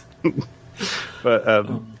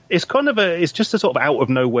 But it's just a sort of out of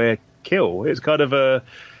nowhere kill. It's kind of a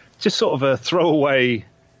throwaway.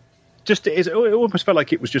 It almost felt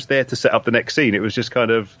like it was just there to set up the next scene. It was just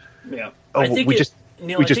kind of I think we just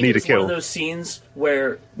need a kill. One of those sines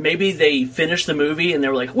where maybe they finished the movie and they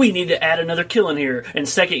were like, we need to add another kill in here, and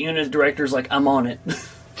second unit director's like, I'm on it.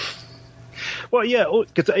 Well, yeah,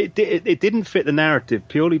 because it didn't fit the narrative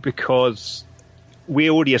purely because we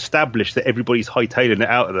already established that everybody's hightailing it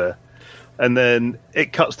out of there. And then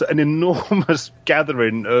it cuts to an enormous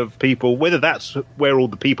gathering of people, whether that's where all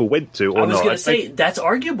the people went to or not. I was going to say, that's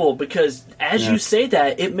arguable, because as you say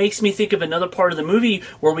that, it makes me think of another part of the movie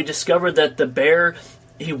where we discover that the bear,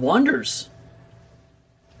 he wanders.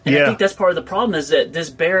 And I think that's part of the problem, is that this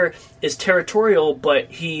bear is territorial, but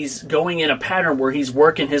he's going in a pattern where he's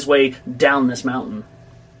working his way down this mountain.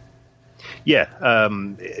 Yeah,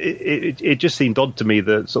 it just seemed odd to me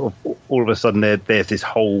that sort of all of a sudden there's this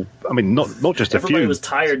whole. I mean, not just a few. Everybody was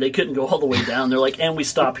tired; they couldn't go all the way down. They're like, "And we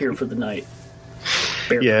stop here for the night."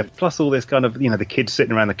 Barefoot. Yeah. Plus all this kind of the kids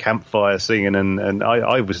sitting around the campfire singing, and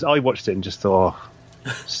I watched it and just thought,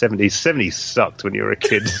 70s sucked when you were a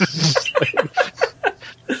kid.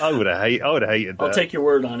 I would have hated that. I'll take your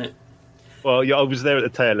word on it. Well, yeah, I was there at the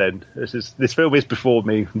tail end. This film is before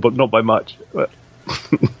me, but not by much. But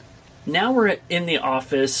now we're in the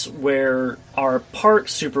office where our park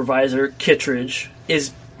supervisor, Kittredge,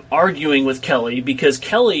 is arguing with Kelly because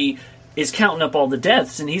Kelly is counting up all the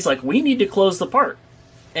deaths, and he's like, we need to close the park.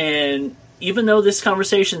 And even though this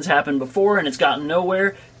conversation's happened before and it's gotten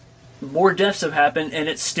nowhere, more deaths have happened and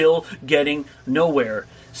it's still getting nowhere.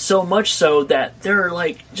 So much so that there are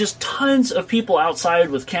like just tons of people outside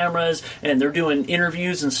with cameras and they're doing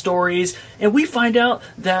interviews and stories, and we find out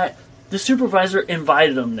that the supervisor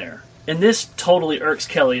invited them there. And this totally irks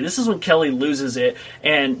Kelly. This is when Kelly loses it,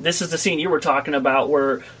 and this is the scene you were talking about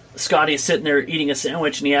where Scotty is sitting there eating a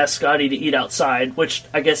sandwich and he asks Scotty to eat outside, which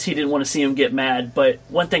I guess he didn't want to see him get mad. But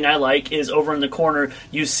one thing I like is over in the corner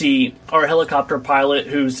you see our helicopter pilot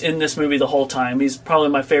who's in this movie the whole time. He's probably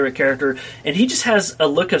my favorite character, and he just has a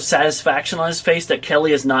look of satisfaction on his face that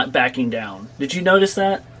Kelly is not backing down. Did you notice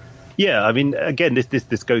that? Yeah, I mean, again,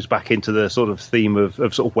 this goes back into the sort of theme of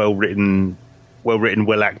sort of well-written,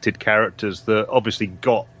 well-acted characters that obviously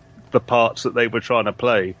got the parts that they were trying to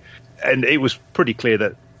play. And it was pretty clear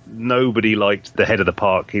that nobody liked the head of the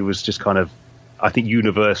park. He was just kind of, I think,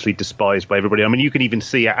 universally despised by everybody. I mean, you can even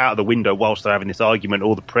see out of the window whilst they're having this argument,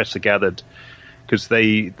 all the press are gathered, because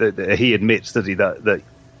he admits that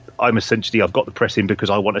I've got the press in because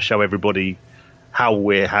I want to show everybody how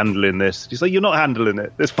we're handling this. He's like, you're not handling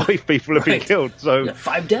it. There's 5 people have been killed. So yeah,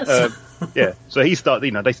 5 deaths. Yeah. So they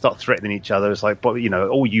start threatening each other. It's like, but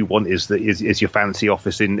all you want is your fancy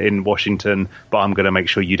office in Washington, but I'm going to make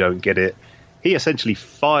sure you don't get it. He essentially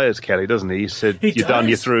fires Kelly, doesn't he? He said, you're done,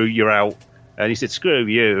 you're through, you're out. And he said, screw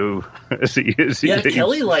you.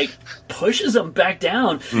 Kelly pushes him back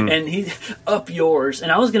down and he up yours.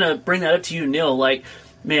 And I was going to bring that up to you, Neil. Like,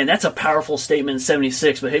 man, that's a powerful statement in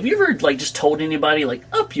 76, but have you ever just told anybody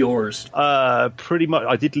up yours? Pretty much.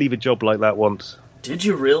 I did leave a job like that once. Did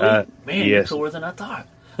you really? Man, you're cooler than I thought.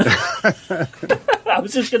 I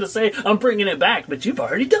was just going to say, I'm bringing it back, but you've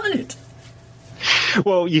already done it.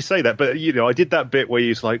 Well, you say that, but, I did that bit where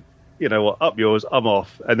he's like, up yours, I'm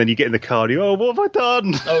off. And then you get in the car and you go, what have I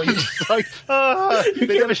done? Oh, you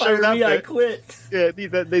they never show that bit. I quit. Yeah, they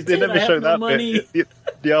never show that bit.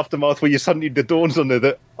 The aftermath where suddenly the dawn's on there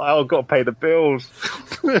that, I've got to pay the bills.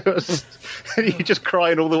 And you're just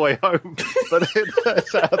crying all the way home. But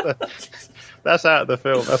that's out of the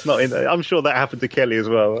film. That's not in there. I'm sure that happened to Kelly as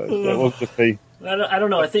well. That was just me. I don't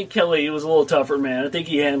know. I think Kelly was a little tougher, man. I think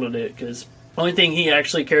he handled it because Only thing he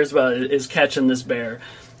actually cares about is catching this bear.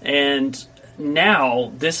 And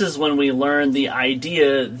now, this is when we learn the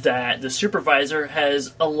idea that the supervisor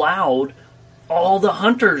has allowed all the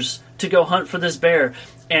hunters to go hunt for this bear.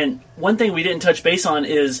 And one thing we didn't touch base on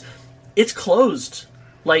is it's closed.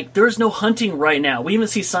 Like, there's no hunting right now. We even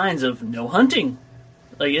see signs of no hunting.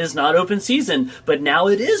 Like, it is not open season. But now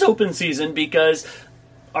it is open season because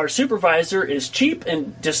our supervisor is cheap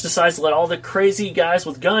and just decides to let all the crazy guys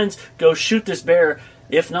with guns go shoot this bear,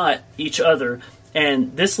 if not each other.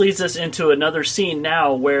 And this leads us into another scene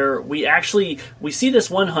now where we see this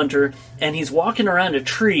one hunter, and he's walking around a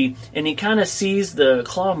tree, and he kind of sees the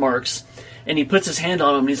claw marks, and he puts his hand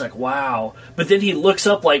on them, and he's like, wow. But then he looks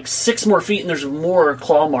up like 6 more feet, and there's more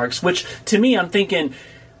claw marks, which, to me, I'm thinking,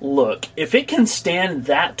 look, if it can stand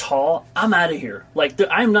that tall, I'm out of here. Like,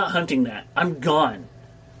 I'm not hunting that. I'm gone.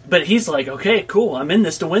 But he's like, okay, cool, I'm in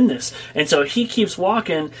this to win this. And so he keeps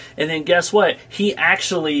walking, and then guess what? He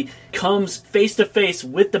actually comes face to face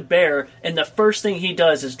with the bear, and the first thing he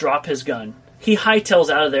does is drop his gun. He hightails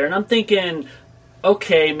out of there, and I'm thinking,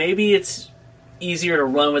 okay, maybe it's easier to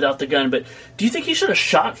run without the gun, but do you think he should have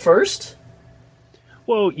shot first?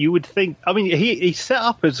 Well, you would think. I mean, he's set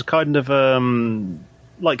up as kind of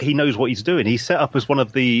like he knows what he's doing. He's set up as one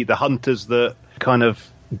of the hunters that kind of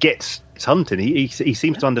gets hunting. He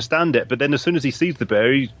seems to understand it, but then as soon as he sees the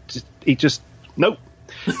bear, he just nope.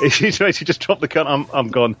 He just dropped the gun. I'm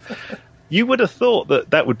gone. You would have thought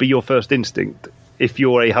that would be your first instinct if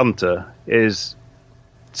you're a hunter, is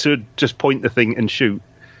to just point the thing and shoot.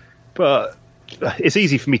 But it's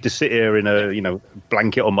easy for me to sit here in a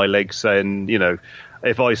blanket on my legs saying,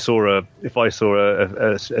 if I saw a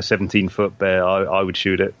 17-foot bear, I would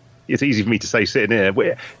shoot it. It's easy for me to say sitting here.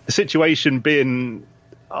 The situation being,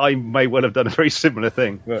 I may well have done a very similar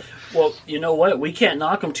thing. But. Well, you know what? We can't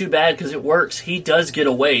knock him too bad because it works. He does get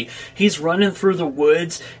away. He's running through the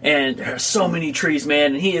woods, and there are so many trees,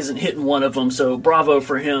 man, and he isn't hitting one of them, so bravo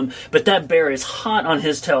for him. But that bear is hot on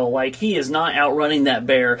his tail. Like, he is not outrunning that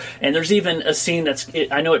bear. And there's even a scene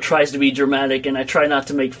I know it tries to be dramatic, and I try not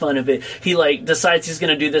to make fun of it. He, decides he's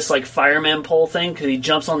going to do this, fireman pole thing because he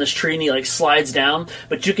jumps on this tree and he, slides down.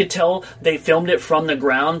 But you could tell they filmed it from the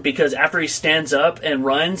ground because after he stands up and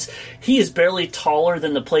runs, he is barely taller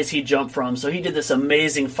than the place he jumped from. So he did this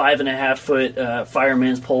amazing 5.5-foot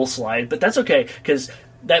fireman's pole slide. But that's okay, because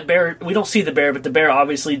that bear, we don't see the bear, but the bear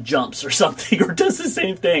obviously jumps or something or does the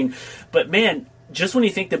same thing. But man, just when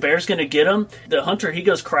you think the bear's going to get him, the hunter, he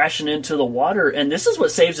goes crashing into the water. And this is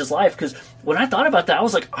what saves his life, because when I thought about that, I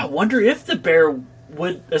was like, I wonder if the bear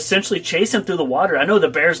would essentially chase him through the water. I know the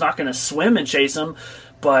bear's not going to swim and chase him,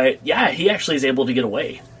 but yeah, he actually is able to get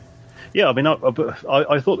away. Yeah, I mean,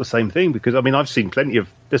 I thought the same thing because, I mean, I've seen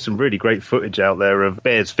there's some really great footage out there of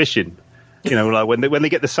bears fishing, like when they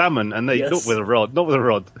get the salmon and they, yes. not with a rod.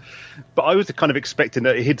 But I was kind of expecting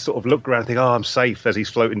that he'd sort of look around and think, oh, I'm safe as he's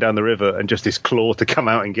floating down the river and just his claw to come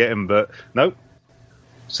out and get him. But no.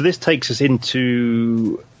 So this takes us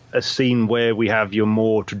into a scene where we have your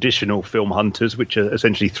more traditional film hunters, which are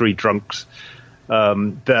essentially 3 drunks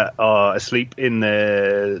that are asleep in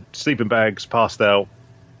their sleeping bags, passed out.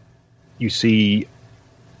 You see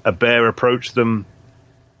a bear approach them.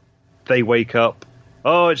 They wake up.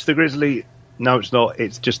 Oh, it's the grizzly. No, it's not.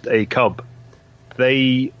 It's just a cub.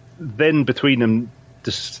 They then, between them,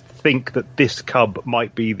 just think that this cub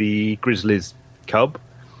might be the grizzly's cub.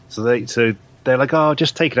 So they're like, oh,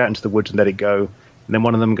 just take it out into the woods and let it go. And then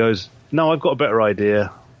one of them goes, no, I've got a better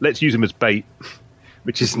idea. Let's use him as bait,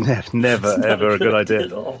 which is never ever a good idea.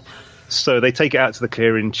 At all. So they take it out to the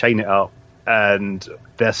clearing, chain it up, and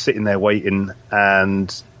they're sitting there waiting,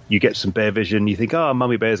 and you get some bear vision. You think, oh,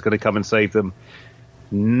 Mummy Bear's going to come and save them.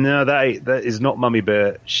 No, that is not Mummy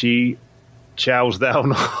Bear. She chows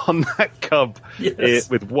down on that cub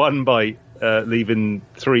with one bite, leaving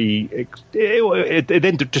 3. It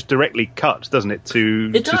then just directly cuts, doesn't it,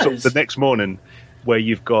 to sort of the next morning, where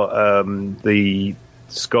you've got the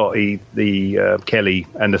Scotty, the Kelly,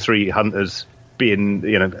 and the 3 hunters being,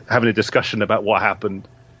 having a discussion about what happened.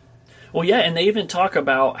 Well, yeah, and they even talk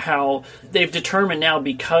about how they've determined now,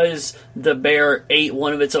 because the bear ate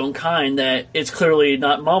one of its own kind, that it's clearly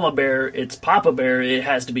not Mama Bear, it's Papa Bear. It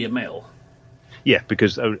has to be a male. Yeah,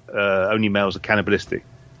 because only males are cannibalistic,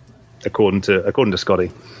 according to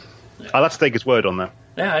Scotty. Yeah. I'll have to take his word on that.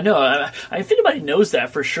 Yeah, I know. If anybody knows that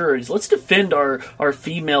for sure, let's defend our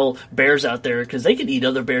female bears out there, because they can eat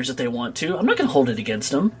other bears if they want to. I'm not going to hold it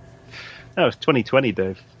against them. No, it's 2020,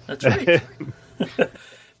 Dave. That's right.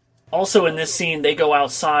 Also, in this scene, they go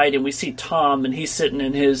outside, and we see Tom, and he's sitting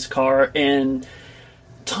in his car, and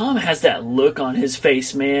Tom has that look on his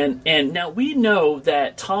face, man. And now we know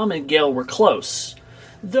that Tom and Gail were close.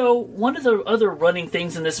 Though, one of the other running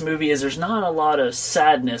things in this movie is there's not a lot of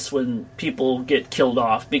sadness when people get killed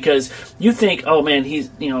off. Because you think, oh man,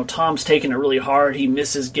 Tom's taking it really hard. He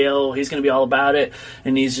misses Gail. He's going to be all about it.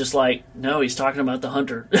 And he's just like, no, he's talking about the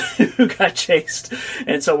hunter who got chased.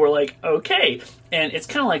 And so we're like, okay. And it's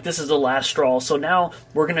kind of like this is the last straw. So now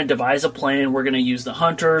we're going to devise a plan. We're going to use the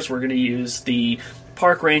hunters. We're going to use the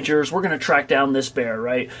park rangers. We're going to track down this bear,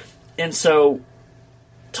 right? And so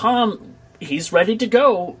Tom, he's ready to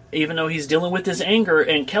go, even though he's dealing with his anger.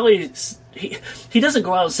 And Kelly, he doesn't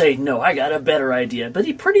go out and say, no, I got a better idea. But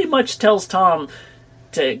he pretty much tells Tom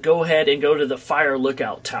to go ahead and go to the fire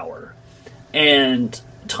lookout tower. And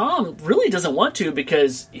Tom really doesn't want to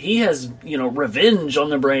because he has, revenge on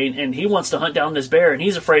the brain, and he wants to hunt down this bear, and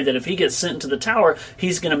he's afraid that if he gets sent to the tower,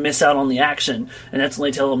 he's going to miss out on the action. And that's when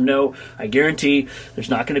they tell him, no, I guarantee there's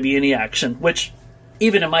not going to be any action, which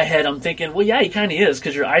even in my head, I'm thinking, well, yeah, he kind of is,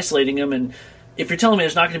 because you're isolating him, and if you're telling me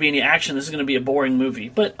there's not going to be any action, this is going to be a boring movie.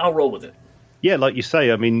 But I'll roll with it. Yeah, like you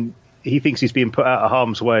say, I mean, he thinks he's being put out of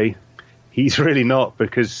harm's way. He's really not,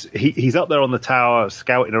 because he's up there on the tower,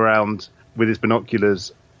 scouting around with his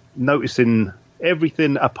binoculars, noticing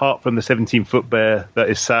everything apart from the 17-foot bear that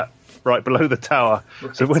is sat right below the tower.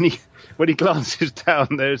 Right. So when he glances down,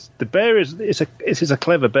 the bear is a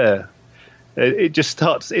clever bear. It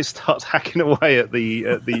starts hacking away at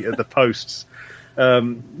the posts,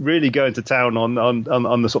 really going to town on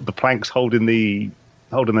the sort of the planks holding the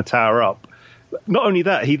tower up. Not only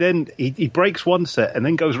that, he breaks one set and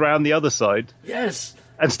then goes round the other side. Yes,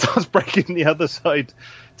 and starts breaking the other side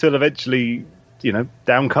till eventually,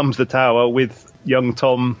 down comes the tower with young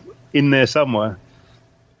Tom in there somewhere.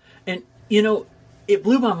 And it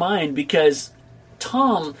blew my mind because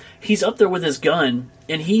Tom, he's up there with his gun.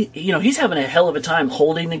 And he's having a hell of a time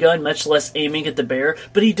holding the gun, much less aiming at the bear.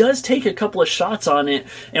 But he does take a couple of shots on it.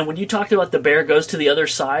 And when you talked about the bear goes to the other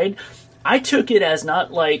side, I took it as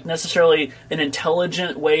not like necessarily an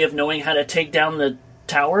intelligent way of knowing how to take down the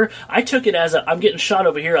tower. I took it as I'm getting shot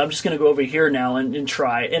over here. I'm just going to go over here now and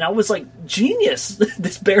try. And I was like, genius.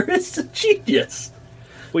 This bear is a genius.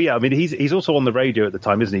 Well, yeah, I mean, he's also on the radio at the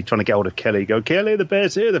time, isn't he? Trying to get hold of Kelly. Go, Kelly, the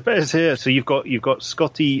bear's here, the bear's here. So you've got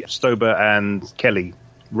Scotty, Stober, and Kelly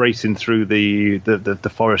racing through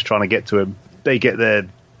the forest trying to get to him. They get there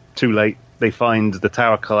too late. They find the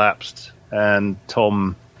tower collapsed and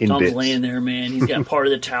Tom's bits. Laying there, man. He's got part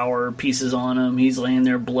of the tower pieces on him. He's laying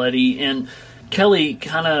there bloody. And Kelly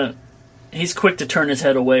he's quick to turn his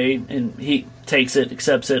head away, and he takes it,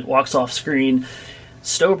 accepts it, walks off screen.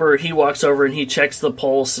 Stober, he walks over and he checks the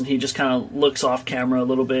pulse, and he just kind of looks off camera a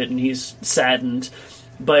little bit, and he's saddened.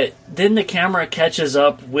 But then the camera catches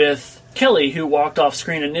up with Kelly, who walked off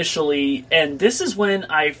screen initially, and this is when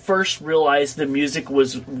I first realized the music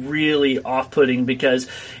was really off-putting, because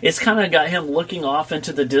it's kind of got him looking off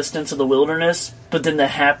into the distance of the wilderness, but then the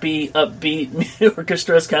happy, upbeat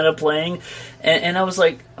orchestra is kind of playing, and I was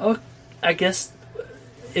like, oh, I guess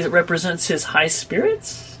it represents his high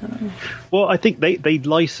spirits? Well, I think they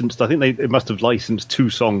licensed. I think they must have licensed 2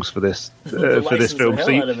 songs for this film.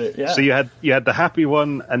 So you had the happy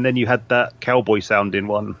one, and then you had that cowboy sounding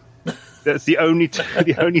one. That's the only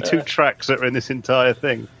two tracks that are in this entire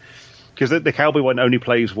thing. Because the cowboy one only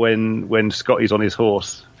plays when Scotty's on his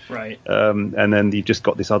horse, right? And then you've just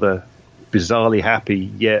got this other bizarrely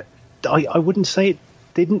happy. Yet I wouldn't say it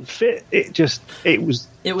didn't fit. It was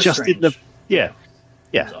just strange. in the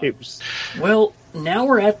it was. Well, now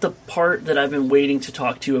we're at the part that I've been waiting to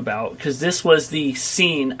talk to you about, because this was the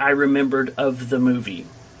scene I remembered of the movie.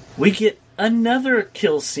 We get another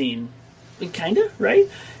kill scene, kind of, right?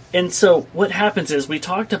 And so what happens is, we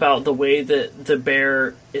talked about the way that the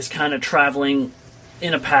bear is kind of traveling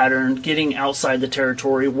in a pattern, getting outside the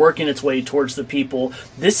territory, working its way towards the people.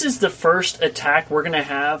 This is the first attack we're going to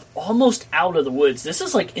have almost out of the woods. This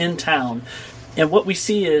is like in town. And what we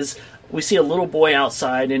see is, we see a little boy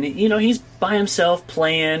outside, and he's by himself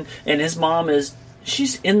playing, and his mom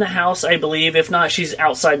she's in the house, I believe. If not, she's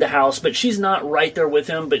outside the house, but she's not right there with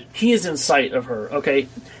him, but he is in sight of her, okay?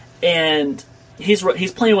 And he's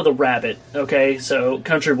playing with a rabbit, okay? So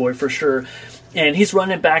country boy for sure. And he's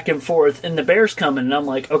running back and forth, and the bear's coming, and I'm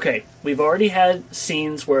like, okay, we've already had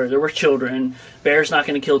scenes where there were children. Bear's not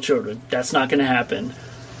going to kill children. That's not going to happen.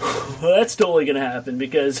 Well, that's totally going to happen,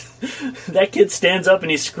 because that kid stands up and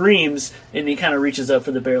he screams, and he kind of reaches up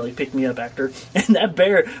for the bear, like, pick me up, actor. And that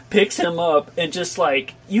bear picks him up, and just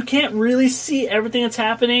like, you can't really see everything that's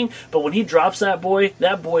happening, but when he drops that boy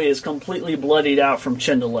is completely bloodied out from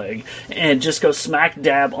chin to leg, and just goes smack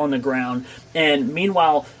dab on the ground. And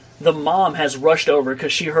meanwhile, the mom has rushed over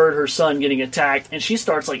because she heard her son getting attacked, and she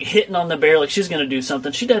starts like hitting on the bear like she's going to do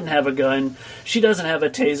something. She doesn't have a gun. She doesn't have a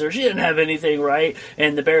taser. She doesn't have anything, right?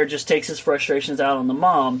 And the bear just takes his frustrations out on the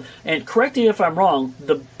mom. And correct me if I'm wrong,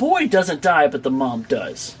 the boy doesn't die, but the mom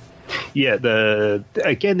does. Yeah,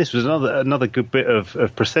 again, this was another good bit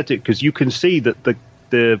of prosthetic, because you can see that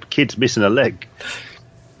the kid's missing a leg.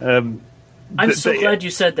 I'm so glad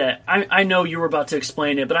you said that. I know you were about to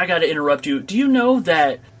explain it, but I got to interrupt you. Do you know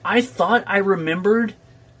that I thought I remembered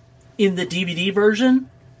in the DVD version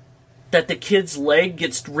that the kid's leg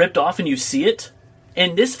gets ripped off and you see it?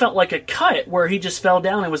 And this felt like a cut where he just fell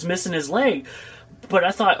down and was missing his leg. But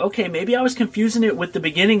I thought, okay, maybe I was confusing it with the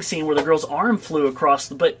beginning scene where the girl's arm flew across.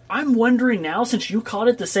 But I'm wondering now, since you caught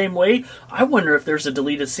it the same way, I wonder if there's a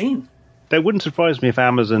deleted scene. It wouldn't surprise me if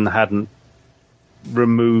Amazon hadn't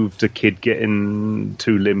removed a kid getting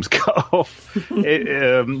 2 limbs cut off.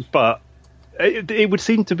 But it would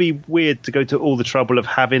seem to be weird to go to all the trouble of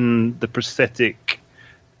having the prosthetic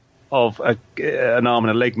of an arm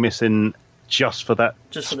and a leg missing just for that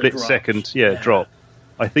split second drop.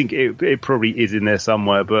 I think it probably is in there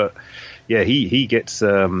somewhere, but yeah, he gets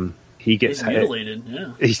mutilated.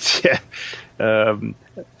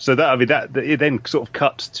 So that it then sort of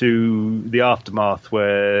cuts to the aftermath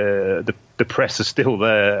where the press is still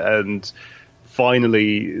there, and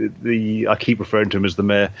finally I keep referring to him as the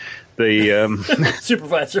mayor, the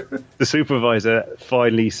supervisor. The supervisor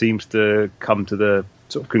finally seems to come to the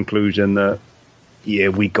sort of conclusion that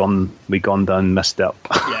we gone done messed up.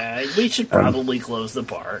 Yeah, we should probably close the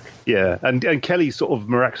park. Yeah, and Kelly's sort of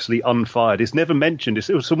miraculously unfired. It's never mentioned. It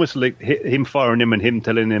was almost like him firing him and him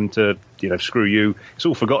telling him to, screw you. It's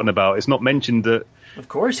all forgotten about. It's not mentioned that. Of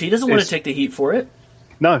course, he doesn't want to take the heat for it.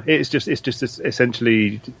 No, it's just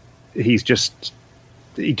essentially he just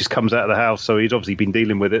comes out of the house, so he's obviously been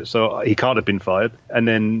dealing with it, so he can't have been fired. And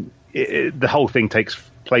then the whole thing takes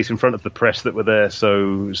place in front of the press that were there.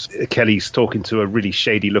 So Kelly's talking to a really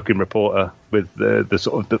shady-looking reporter with the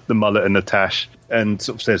sort of the mullet and the tash, and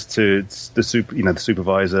sort of says to the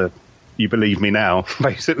supervisor, "You believe me now,"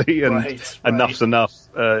 basically, and right. Enough's enough.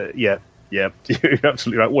 Yeah, you're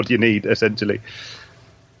absolutely right. What do you need, essentially?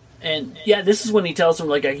 And yeah, this is when he tells him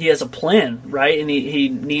like he has a plan, right? And he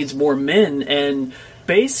needs more men, and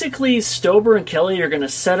basically Stober and Kelly are going to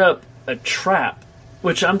set up a trap,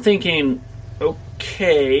 which I'm thinking,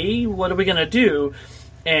 okay, what are we going to do?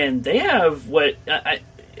 And they have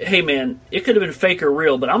hey man, it could have been fake or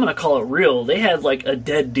real, but I'm going to call it real. They had like a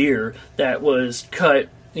dead deer that was cut,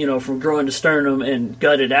 from groin to sternum and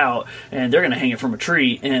gutted out, and they're going to hang it from a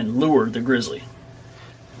tree and lure the grizzly.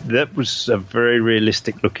 That was a very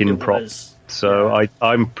realistic looking prop. So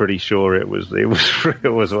I'm pretty sure it was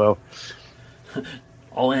real as well.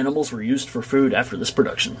 All animals were used for food after this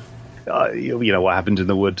production. You know what happens in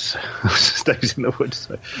the woods stays in the woods.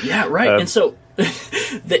 So. Yeah, right. And so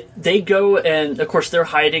they go, and of course they're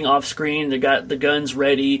hiding off screen. They got the guns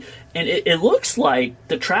ready, and it looks like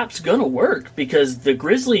the trap's gonna work because the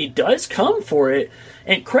grizzly does come for it.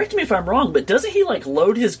 And correct me if I'm wrong, but doesn't he like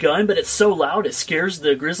load his gun? But it's so loud it scares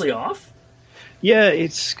the grizzly off. Yeah,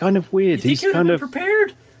 it's kind of weird. He's kind of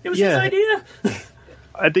prepared. It was his idea.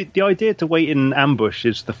 The idea to wait in ambush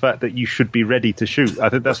is the fact that you should be ready to shoot. I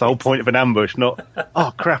think that's the whole point of an ambush, not,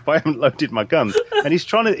 oh crap, I haven't loaded my gun. And he's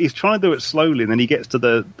trying to do it slowly, and then he gets to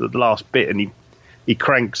the last bit and he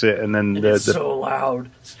cranks it, and then it's so loud.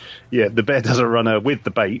 Yeah, the bear does a runner with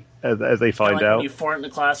the bait, as they find out. When you fart in the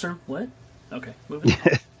classroom? What? Okay, moving.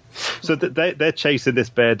 Yeah. So they're chasing this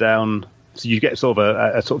bear down. So you get sort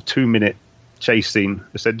of a sort of 2-minute chase scene,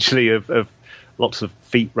 essentially, of lots of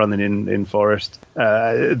feet running in forest.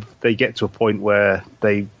 They get to a point where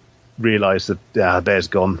they realise that the bear's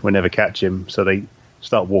gone. We'll never catch him. So they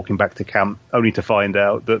start walking back to camp, only to find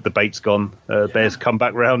out that the bait's gone. Bear's come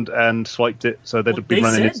back round and swiped it. So they'd been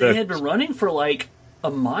running. They had been running for like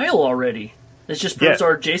a mile already. It's just proves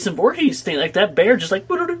our Jason Voorhees thing. Like that bear just like...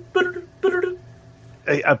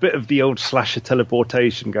 A bit of the old slasher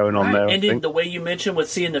teleportation going on there. And in the way you mentioned with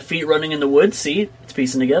seeing the feet running in the woods, see, it's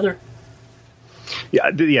piecing together. Yeah.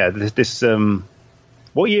 This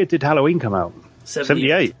what year did Halloween come out?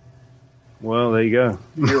 78. Well, there you go.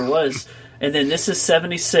 Here it was. And then this is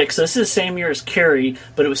 76. So this is the same year as Carrie,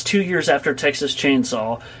 but it was 2 years after Texas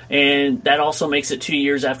Chainsaw. And that also makes it 2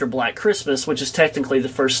 years after Black Christmas, which is technically the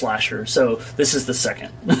first slasher. So this is the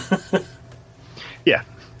second. Yeah.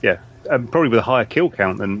 Probably with a higher kill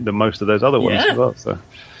count than most of those other ones as well. So.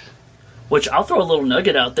 Which I'll throw a little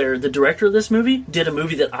nugget out there. The director of this movie did a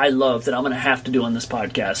movie that I love that I'm going to have to do on this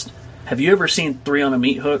podcast. Have you ever seen 3 on a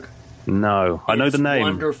Meat Hook? No. I know the name.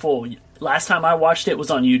 Wonderful. Last time I watched it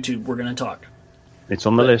was on YouTube. We're going to talk. It's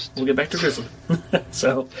on the list. We'll get back to Grizzly.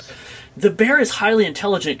 So, the bear is highly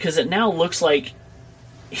intelligent because it now looks like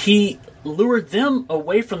he lured them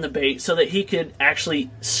away from the bait so that he could actually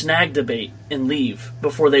snag the bait and leave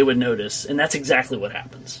before they would notice. And that's exactly what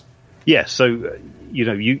happens. Yeah, so,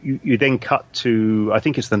 you then cut to, I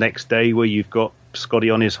think it's the next day where you've got Scotty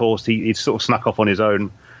on his horse. He's sort of snuck off on his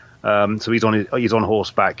own. So he's on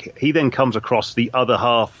horseback. He then comes across the other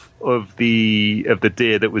half of the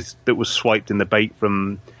deer that was swiped in the bait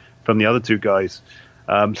from the other two guys.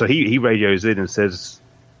 So he radios in and says,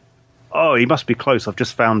 "Oh, he must be close. I've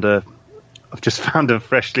just found a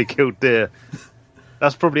freshly killed deer.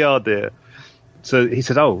 That's probably our deer." So he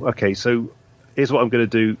said, "Oh, okay. So here's what I'm going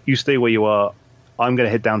to do. You stay where you are. I'm going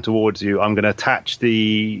to head down towards you. I'm going to attach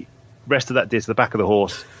the rest of that deer to the back of the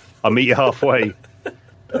horse. I'll meet you halfway."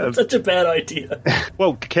 That's such a bad idea.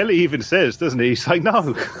 Well, Kelly even says, doesn't he? He's like,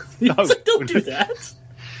 no. He's like, don't do that.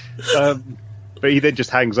 But he then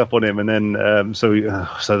just hangs up on him, and then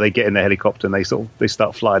so they get in the helicopter and they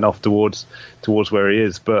start flying off towards where he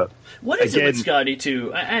is. But what is it with Scotty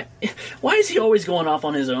too? Why is he always going off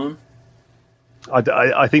on his own?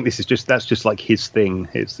 I think that's just like his thing.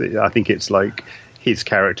 I think it's like his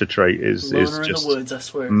character trait is just in the woods, I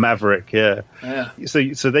swear. Maverick. Yeah. So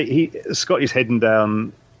Scotty's heading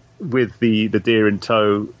down with the deer in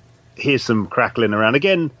tow. Here's some crackling around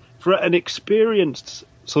again for an experienced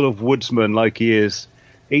sort of woodsman like he is.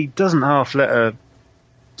 He doesn't half let a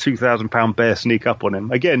 2,000-pound bear sneak up on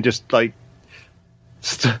him. Again, just like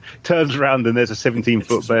turns around and there's a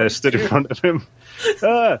 17-foot bear stood in front of him.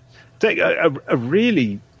 Take a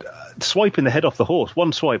really swiping the head off the horse.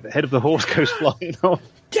 One swipe, the head of the horse goes flying off.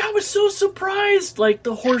 Yeah, I was so surprised. Like,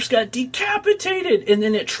 the horse got decapitated, and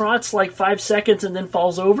then it trots like 5 seconds and then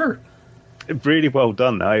falls over. Really well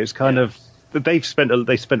done, though. It's kind of they spent a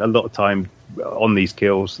lot of time on these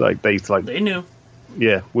kills. Like they knew.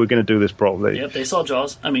 Yeah, we're going to do this properly. Yep, they saw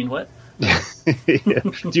Jaws. I mean, what? Yeah.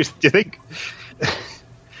 Do you think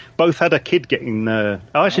both had a kid getting? The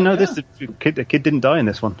kid didn't die in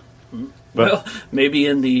this one. But, well, maybe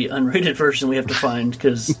in the unrated version we have to find,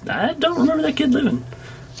 because I don't remember that kid living.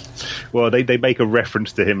 Well, they make a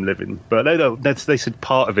reference to him living, but they said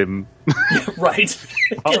part of him. Right.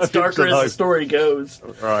 It gets darker as the story goes.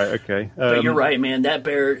 Right, okay. But you're right, man. That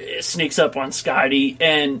bear sneaks up on Scotty,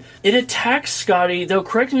 and it attacks Scotty, though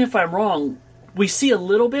correct me if I'm wrong, we see a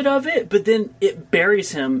little bit of it, but then it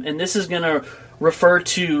buries him, and this is going to refer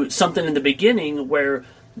to something in the beginning where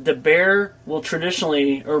the bear will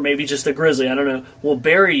traditionally, or maybe just the grizzly, I don't know, will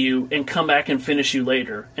bury you and come back and finish you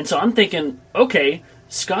later. And so I'm thinking, okay,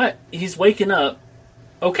 Scott, he's waking up.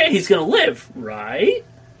 Okay, he's going to live, right?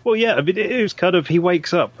 Well, yeah, I mean, it was kind of, he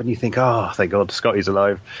wakes up and you think, oh, thank God, Scotty's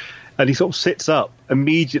alive. And he sort of sits up,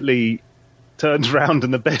 immediately turns around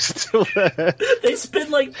and the bear's still there. They spend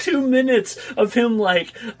like 2 minutes of him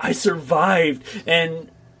like, I survived, and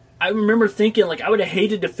I remember thinking, like, I would have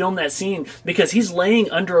hated to film that scene because he's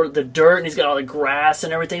laying under the dirt and he's got all the grass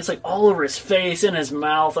and everything. It's like all over his face and his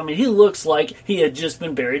mouth. I mean, he looks like he had just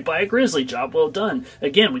been buried by a grizzly. Job well done.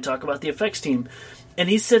 Again, we talk about the effects team. And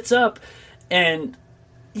he sits up and,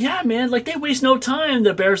 yeah, man, like, they waste no time.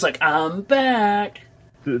 The bear's like, I'm back.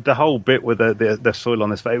 The whole bit with the soil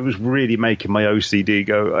on his face, it was really making my OCD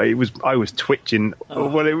go. I was twitching.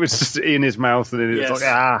 Well, it was just in his mouth and it's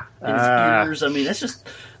like, in his ears. I mean, that's just...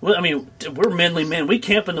 Well, I mean, we're manly men. We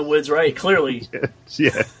camp in the woods, right? Clearly.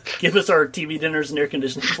 Yeah. Give us our TV dinners and air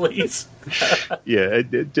conditioning, please. Yeah.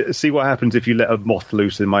 See what happens if you let a moth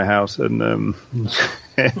loose in my house and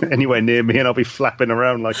anywhere near me, and I'll be flapping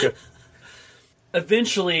around like a...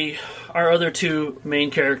 Eventually, our other two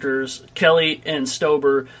main characters, Kelly and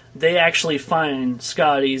Stober, they actually find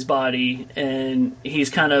Scotty's body, and he's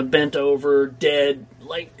kind of bent over, dead.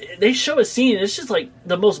 Like, they show a scene, it's just like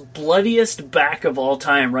the most bloodiest back of all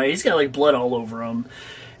time, right? He's got like blood all over him.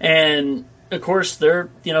 And of course they're,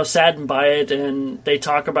 saddened by it, and they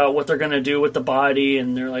talk about what they're going to do with the body,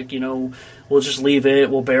 and they're like, we'll just leave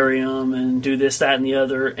it, we'll bury him, and do this, that, and the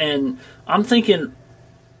other. And I'm thinking,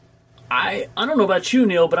 I don't know about you,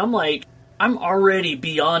 Neil, but I'm already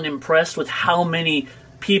beyond impressed with how many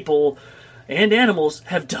people and animals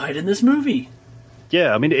have died in this movie.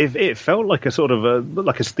 Yeah, I mean, it felt like a sort of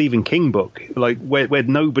like a Stephen King book, like where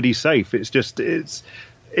nobody's safe. It's just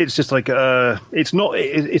like it's not.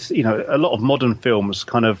 It's a lot of modern films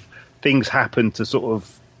kind of things happen to sort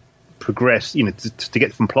of progress, to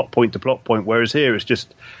get from plot point to plot point. Whereas here, it's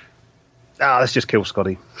just let's just kill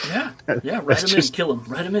Scotty. Yeah, write him in, kill him.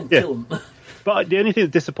 Write him in, kill him. But the only thing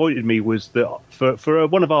that disappointed me was that for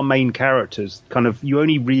one of our main characters, kind of you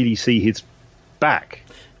only really see his back.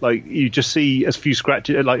 Like, you just see a few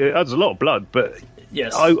scratches. Like, there's a lot of blood, but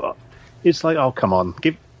Yes. It's like, oh, come on,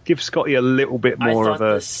 give Scotty a little bit more I of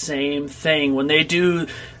thought the same thing when they do.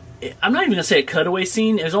 I'm not even gonna say a cutaway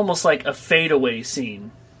scene. It was almost like a fadeaway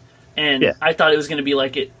scene, and I thought it was gonna be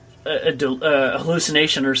like a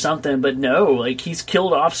hallucination or something, but no, like he's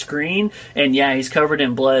killed off screen, and he's covered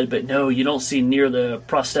in blood, but no, you don't see near the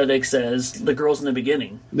prosthetics as the girls in the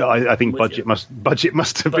beginning. No, I think budget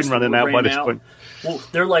must have been running out by this point. Well,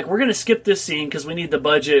 they're like, we're going to skip this scene because we need the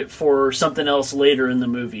budget for something else later in the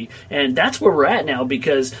movie, and that's where we're at now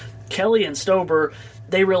because Kelly and Stober,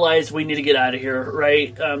 they realize we need to get out of here,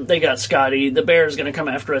 right? They got Scotty. The bear is going to come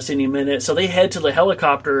after us any minute. So they head to the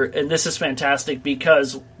helicopter, and this is fantastic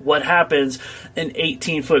because what happens, an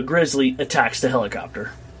 18-foot grizzly attacks the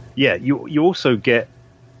helicopter. Yeah, you also get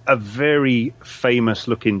a very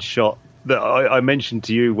famous-looking shot that I mentioned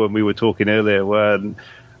to you when we were talking earlier when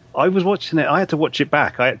I was watching it. I had to watch it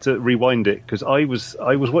back. I had to rewind it because I was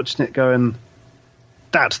watching it going,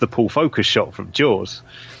 that's the pull focus shot from Jaws.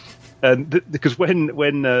 And because when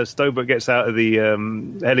Stober gets out of the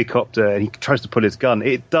helicopter and he tries to pull his gun,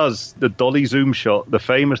 it does the dolly zoom shot, the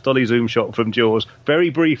famous dolly zoom shot from Jaws, very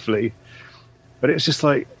briefly. But it's just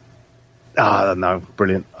like, no,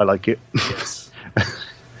 brilliant. I like it. Yes.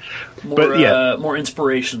 More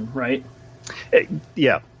inspiration, right?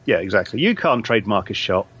 Yeah, exactly. You can't trademark a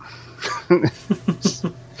shot.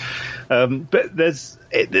 But there's,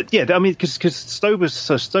 I mean, because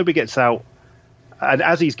Stober gets out. And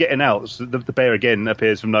as he's getting out, the bear again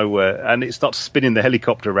appears from nowhere, and it starts spinning the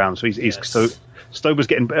helicopter around. So so Stober's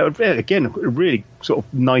getting again a really sort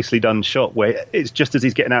of nicely done shot where it's just as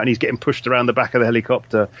he's getting out and he's getting pushed around the back of the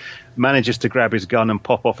helicopter, manages to grab his gun and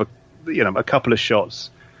pop off a couple of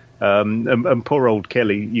shots. And poor old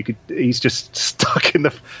Kelly, he's just stuck in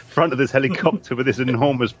the front of this helicopter with this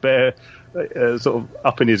enormous bear sort of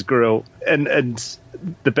up in his grill, and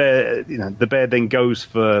the bear then goes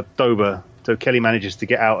for Stober. So Kelly manages to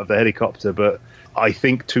get out of the helicopter, but I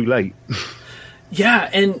think too late. Yeah,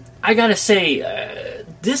 and I gotta say,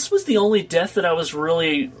 this was the only death that I was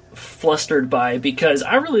really flustered by because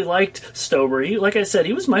I really liked Stober. Like I said,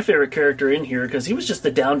 he was my favorite character in here because he was just the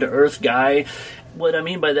down-to-earth guy. What I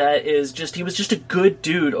mean by that is he was just a good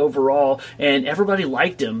dude overall, and everybody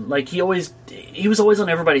liked him. Like he was always on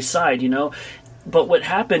everybody's side, you know. But what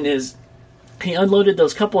happened is he unloaded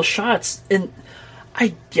those couple of shots, and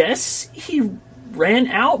I guess he ran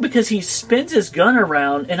out because he spins his gun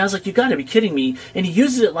around, and I was like, you gotta be kidding me. And he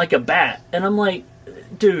uses it like a bat, and I'm like,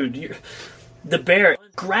 dude, the bear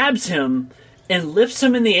grabs him and lifts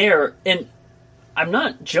him in the air, and I'm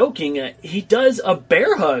not joking, he does a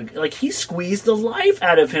bear hug. Like, he squeezed the life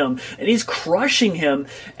out of him, and he's crushing him,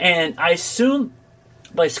 and I assume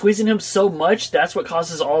by squeezing him so much, that's what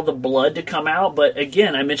causes all the blood to come out. But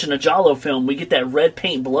again, I mentioned a Giallo film. We get that red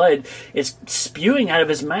paint blood. It's spewing out of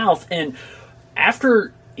his mouth. And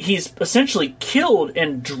after he's essentially killed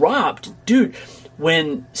and dropped, dude,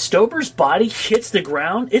 when Stober's body hits the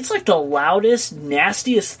ground, it's like the loudest,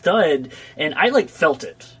 nastiest thud. And I, felt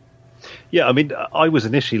it. Yeah, I mean, I was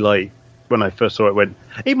initially like, when I first saw it,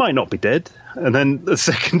 he might not be dead. And then the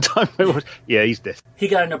second time, he's dead. He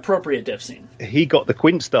got an appropriate death scene. He got the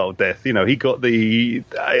Quint-style death. You know, he got the,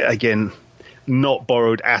 again, not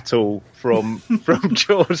borrowed at all from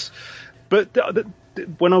Jaws. But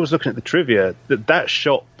when I was looking at the trivia, that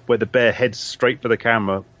shot where the bear heads straight for the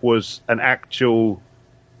camera was an actual...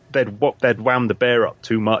 They'd wound the bear up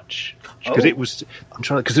too much because it was.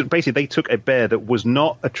 Because basically they took a bear that was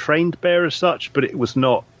not a trained bear as such, but it was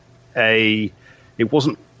not it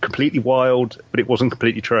wasn't completely wild, but it wasn't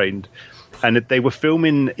completely trained. And they were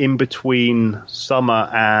filming in between summer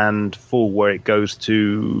and fall where it goes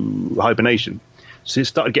to hibernation. So it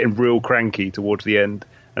started getting real cranky towards the end.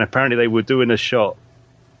 And apparently they were doing a shot,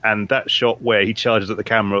 and that shot where he charges at the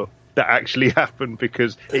camera, that actually happened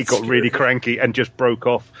because it got really cranky and just broke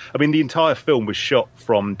off. I mean, the entire film was shot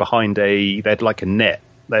from behind they had like a net.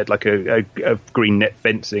 They had like a green net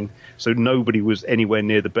fencing. So nobody was anywhere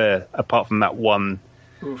near the bear apart from that one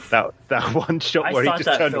that one shot where he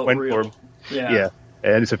just turned and went for him. Yeah.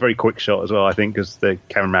 And it's a very quick shot as well, I think, because the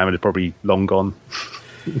cameraman is probably long gone.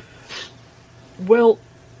 Well,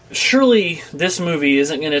 surely this movie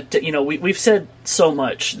isn't going to... we've said so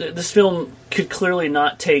much. This film could clearly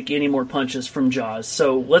not take any more punches from Jaws.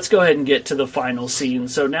 So let's go ahead and get to the final scene.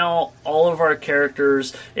 So now all of our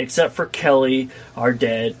characters, except for Kelly, are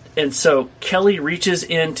dead. And so Kelly reaches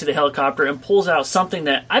into the helicopter and pulls out something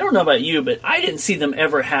that, I don't know about you, but I didn't see them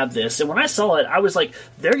ever have this. And when I saw it, I was like,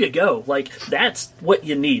 there you go. Like, that's what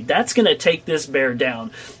you need. That's going to take this bear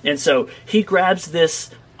down. And so he grabs this...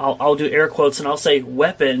 I'll do air quotes and I'll say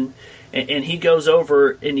weapon, and he goes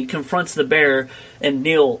over and he confronts the bear. And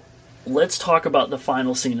Neil, let's talk about the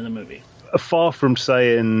final scene of the movie. Far from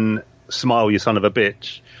saying, "Smile, you son of a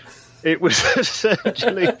bitch," it was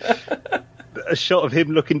essentially a shot of him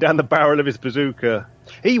looking down the barrel of his bazooka.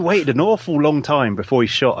 He waited an awful long time before he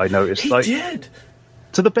shot, I noticed. He did.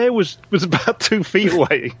 So the bear was about 2 feet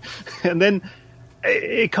away. And then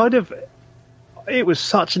it was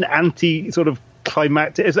such an anti sort of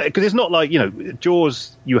climactic, because it's not like,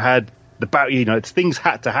 Jaws, you had the barrel, things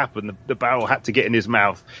had to happen. The barrel had to get in his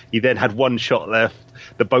mouth. He then had one shot left.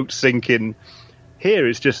 The boat's sinking. Here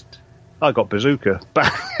it's just, I got bazooka.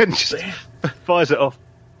 Bang, and just fires it off.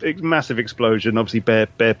 Massive explosion, obviously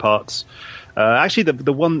bear parts. Actually,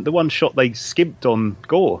 the one shot they skimped on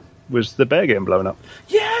gore was the bear getting blown up.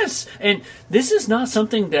 Yes, and this is not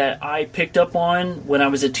something that I picked up on when I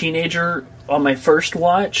was a teenager on my first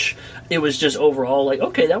watch. It was just overall like,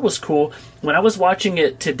 okay, that was cool. When I was watching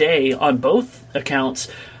it today on both accounts,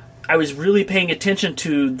 I was really paying attention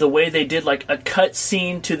to the way they did like a cut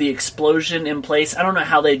scene to the explosion in place. I don't know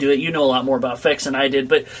how they do it. You know a lot more about effects than I did,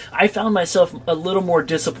 but I found myself a little more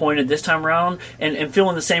disappointed this time around and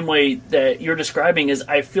feeling the same way that you're describing. Is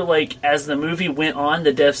I feel like as the movie went on,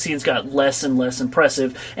 the death scenes got less and less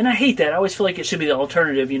impressive. And I hate that. I always feel like it should be the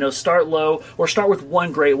alternative, start low or start with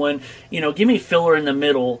one great one, give me filler in the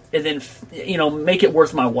middle and then, make it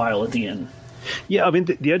worth my while at the end. Yeah, I mean,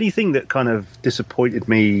 the only thing that kind of disappointed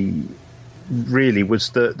me really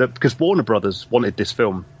was that because Warner Brothers wanted this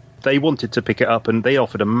film. They wanted to pick it up and they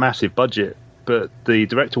offered a massive budget, but the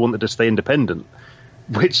director wanted to stay independent,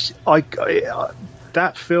 which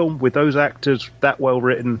that film with those actors, that well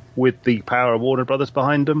written, with the power of Warner Brothers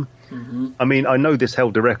behind them. Mm-hmm. I mean, I know this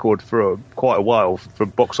held the record for quite a while for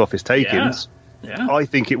box office takings. Yeah. I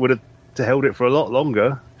think it would have held it for a lot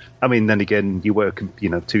longer. I mean, then again, you work,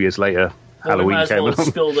 2 years later, Halloween we might as came well along.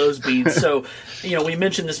 Spill those beans. So, we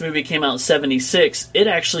mentioned this movie came out in '76. It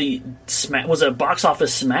actually was a box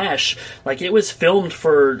office smash. Like, it was filmed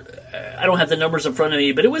for, I don't have the numbers in front of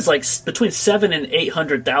me, but it was like between $700,000 and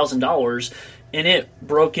 $800,000, and it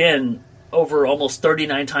broke in over almost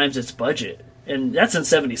 39 times its budget. And that's in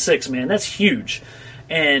 '76, man. That's huge.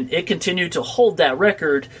 And it continued to hold that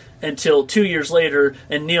record until 2 years later.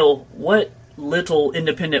 And Neil, what little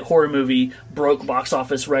independent horror movie broke box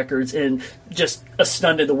office records and just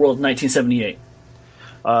astounded the world in 1978?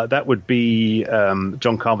 That would be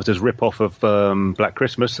John Carpenter's rip-off of Black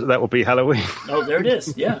Christmas. That would be Halloween. Oh, there it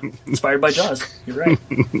is. Yeah. Inspired by Jaws. You're right.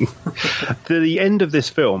 The end of this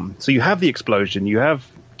film, so you have the explosion, you have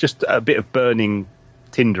just a bit of burning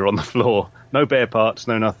tinder on the floor, no bear parts,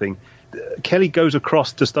 no nothing. Kelly goes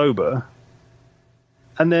across to Stober,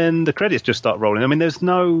 and then the credits just start rolling. I mean, there's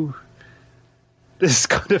kind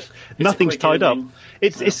of nothing's tied up.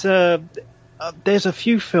 There's a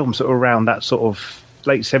few films that were around that sort of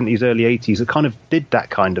late 70s, early 80s that kind of did that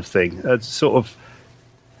kind of thing. I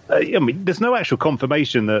mean, there's no actual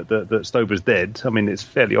confirmation that Stober's dead. I mean, it's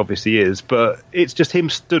fairly obvious he is, but it's just him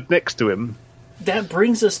stood next to him. That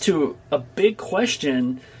brings us to a big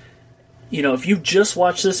question. If you just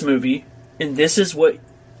watch this movie and this is what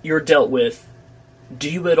you're dealt with, do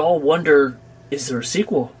you at all wonder, is there a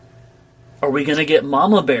sequel? Are we going to get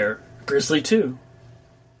Mama Bear, Grizzly 2?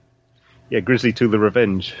 Yeah, Grizzly 2 The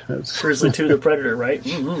Revenge. Grizzly 2 The Predator, right?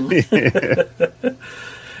 Mm-hmm.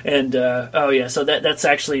 And, so that's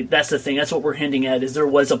the thing. That's what we're hinting at, is there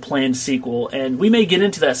was a planned sequel. And we may get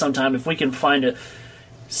into that sometime if we can find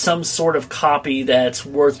some sort of copy that's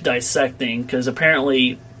worth dissecting, because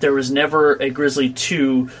apparently there was never a Grizzly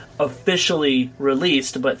 2 officially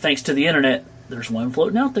released, but thanks to the internet, there's one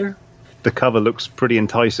floating out there. The cover looks pretty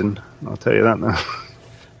enticing, I'll tell you that now.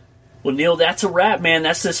 Well, Neil, that's a wrap, man.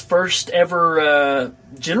 That's this first ever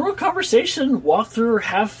general conversation, walkthrough,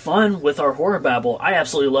 have fun with our horror babble. I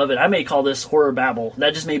absolutely love it. I may call this Horror Babble.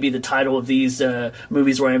 That just may be the title of these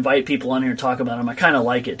movies where I invite people on here and talk about them. I kind of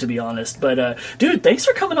like it, to be honest. But, dude, thanks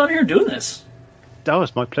for coming on here and doing this. Oh,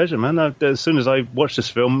 it's my pleasure, man. As soon as I watched this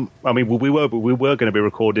film, I mean, we were going to be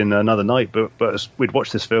recording another night, but we'd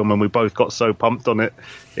watched this film and we both got so pumped on it.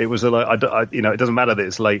 It was like, it doesn't matter that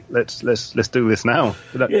it's late. Let's do this now.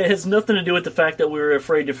 Yeah, it has nothing to do with the fact that we were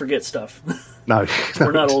afraid to forget stuff. No,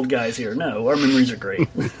 we're not old guys here. No, our memories are great.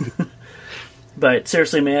 But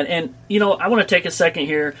seriously, man, and I want to take a second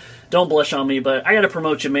here. Don't blush on me, but I got to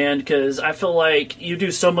promote you, man, because I feel like you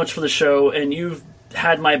do so much for the show, and you've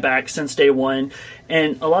had my back since day one,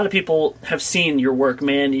 and a lot of people have seen your work,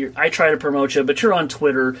 man. I try to promote you, but you're on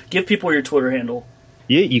Twitter. Give people your Twitter handle.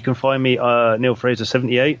 Yeah, you can find me Neil Fraser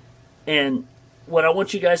 78. And what I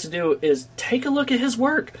want you guys to do is take a look at his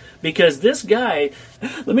work, because this guy,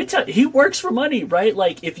 let me tell you, he works for money, right?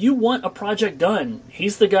 Like, if you want a project done,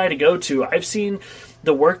 he's the guy to go to. I've seen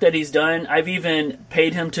the work that he's done. I've even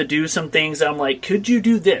paid him to do some things that I'm like, could you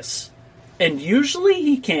do this? And usually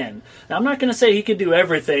he can. Now, I'm not going to say he can do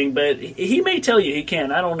everything, but he may tell you he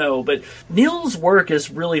can. I don't know. But Neil's work is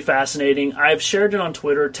really fascinating. I've shared it on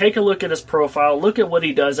Twitter. Take a look at his profile. Look at what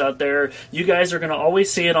he does out there. You guys are going to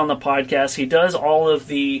always see it on the podcast. He does all of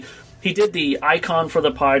the... He did the icon for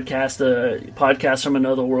the podcast from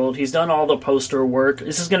Another World. He's done all the poster work.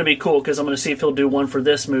 This is going to be cool because I'm going to see if he'll do one for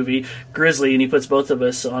this movie, Grizzly, and he puts both of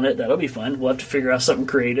us on it. That'll be fun. We'll have to figure out something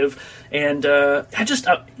creative. And I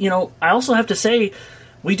also have to say,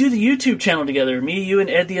 we do the YouTube channel together, me, you, and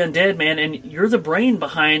Ed the Undead, man, and you're the brain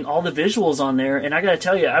behind all the visuals on there. And I got to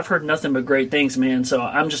tell you, I've heard nothing but great things, man. So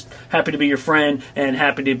I'm just happy to be your friend and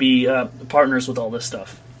happy to be partners with all this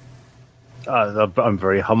stuff. I'm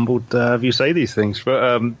very humbled to have you say these things,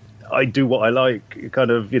 but I do what I like. Kind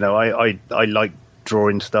of, I like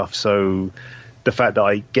drawing stuff. So the fact that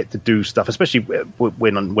I get to do stuff, especially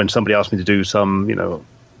when somebody asks me to do some,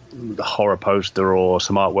 horror poster or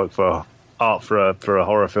some artwork for a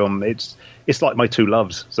horror film, it's like my two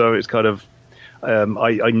loves. So it's kind of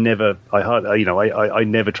I never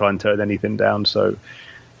try and turn anything down. So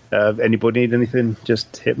anybody need anything,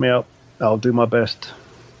 just hit me up. I'll do my best.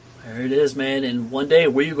 There it is, man. And one day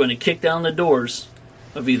we're going to kick down the doors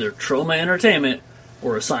of either Troma Entertainment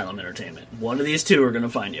or Asylum Entertainment. One of these two are going to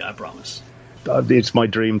find you, I promise. It's my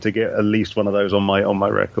dream to get at least one of those on my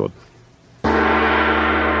record.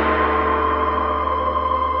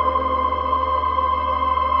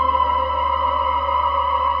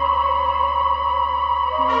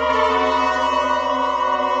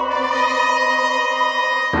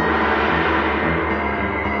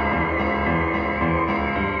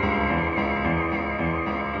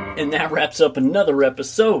 And that wraps up another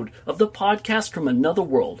episode of the podcast from Another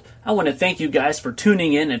World. I want to thank you guys for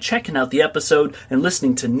tuning in and checking out the episode and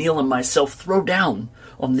listening to Neil and myself throw down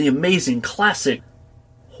on the amazing classic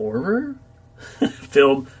horror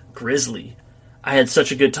film Grizzly. I had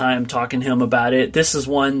such a good time talking to him about it. This is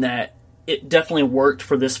one that it definitely worked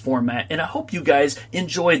for this format, and I hope you guys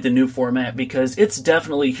enjoyed the new format because it's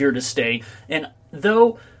definitely here to stay. And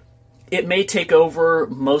though it may take over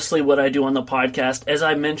mostly what I do on the podcast, as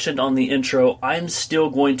I mentioned on the intro, I'm still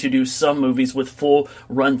going to do some movies with full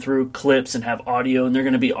run-through clips and have audio, and they're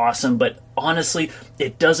going to be awesome. But honestly,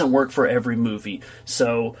 it doesn't work for every movie.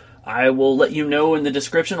 So I will let you know in the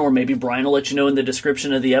description, or maybe Brian will let you know in the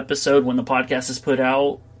description of the episode when the podcast is put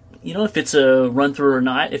out, if it's a run-through or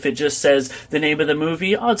not. If it just says the name of the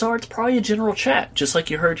movie, odds are it's probably a general chat, just like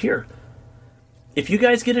you heard here. If you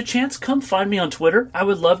guys get a chance, come find me on Twitter. I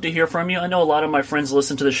would love to hear from you. I know a lot of my friends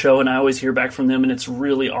listen to the show, and I always hear back from them, and it's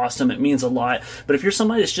really awesome. It means a lot. But if you're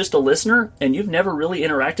somebody that's just a listener, and you've never really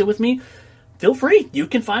interacted with me, feel free. You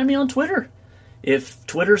can find me on Twitter. If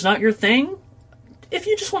Twitter's not your thing, if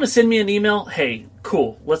you just want to send me an email, hey,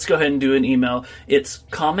 cool. Let's go ahead and do an email. It's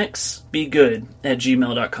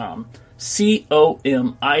comicsbegood@gmail.com.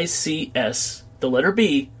 COMICS, the letter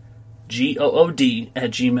B,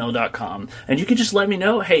 GOOD@gmail.com. And you can just let me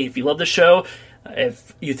know, hey, if you love the show,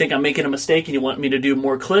 if you think I'm making a mistake and you want me to do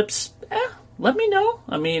more clips, let me know.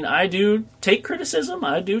 I mean, I do take criticism.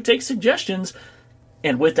 I do take suggestions.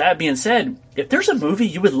 And with that being said, if there's a movie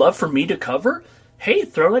you would love for me to cover, hey,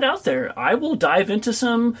 throw it out there. I will dive into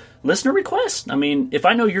some listener requests. I mean, if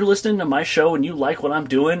I know you're listening to my show and you like what I'm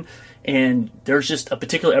doing, and there's just a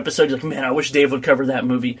particular episode, you're like, man, I wish Dave would cover that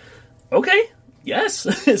movie. Okay. Yes,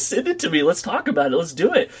 send it to me. Let's talk about it. Let's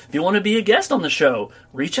do it. If you want to be a guest on the show,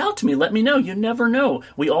 reach out to me. Let me know. You never know.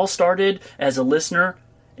 We all started as a listener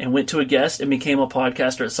and went to a guest and became a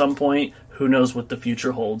podcaster at some point. Who knows what the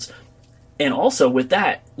future holds? And also with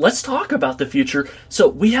that, let's talk about the future. So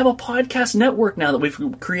we have a podcast network now that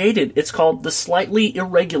we've created. It's called the Slightly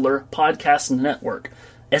Irregular Podcast Network.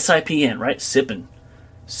 SIPN, right? Sipping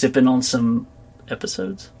on some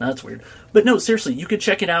episodes? That's weird. But no, seriously, you could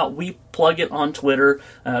check it out. We plug it on Twitter.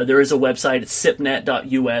 There is a website. It's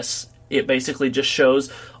sipnet.us. It basically just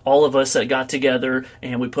shows all of us that got together,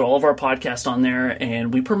 and we put all of our podcasts on there,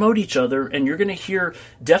 and we promote each other. And you're going to hear,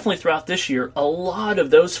 definitely throughout this year, a lot of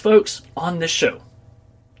those folks on this show.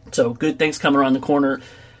 So good things coming around the corner.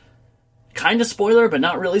 Kind of spoiler, but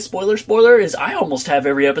not really spoiler, is I almost have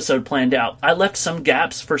every episode planned out. I left some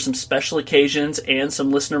gaps for some special occasions and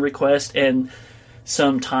some listener requests, and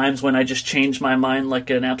some times when I just change my mind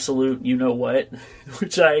like an absolute you-know-what,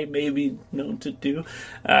 which I may be known to do,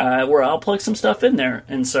 where I'll plug some stuff in there.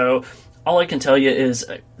 And so all I can tell you is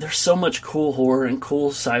there's so much cool horror and cool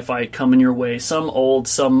sci-fi coming your way. Some old,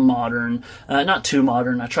 some modern. Not too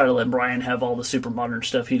modern. I try to let Brian have all the super modern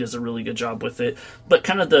stuff. He does a really good job with it. But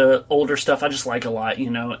kind of the older stuff I just like a lot,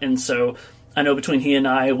 And so I know between he and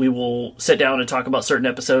I, we will sit down and talk about certain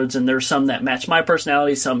episodes, and there's some that match my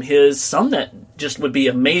personality, some his, some that just would be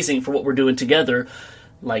amazing for what we're doing together.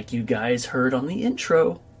 Like you guys heard on the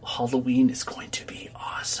intro, Halloween is going to be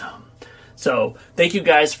awesome. So, thank you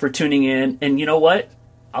guys for tuning in, and you know what?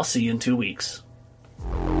 I'll see you in 2 weeks.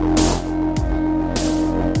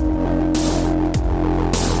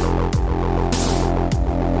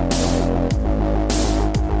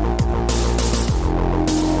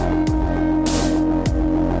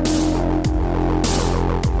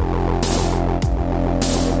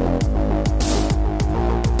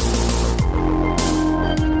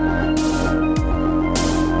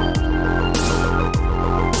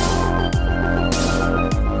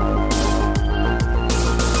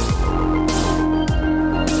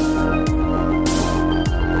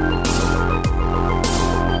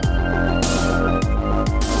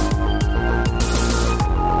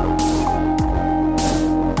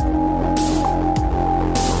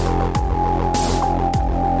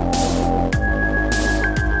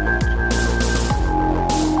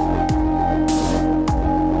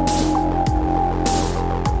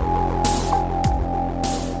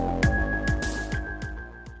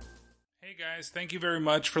 Thank you very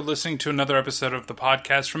much for listening to another episode of the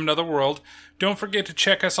podcast from Another World. Don't forget to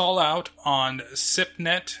check us all out on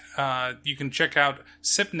SIPNet. You can check out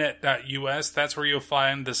sipnet.us. That's where you'll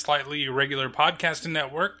find the Slightly Irregular Podcasting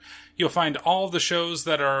Network. You'll find all the shows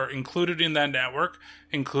that are included in that network,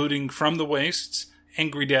 including From the Wastes,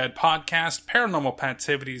 Angry Dad Podcast, Paranormal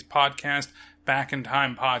Activities Podcast, Back in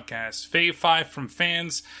Time Podcast, Fave 5 from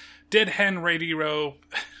Fans, Dead Hen Radio,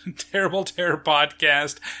 Terrible Terror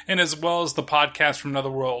Podcast, and as well as the podcast from Another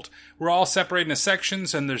World. We're all separated into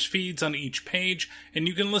sections, and there's feeds on each page, and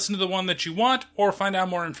you can listen to the one that you want or find out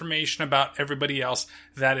more information about everybody else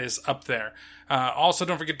that is up there. Also,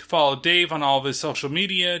 don't forget to follow Dave on all of his social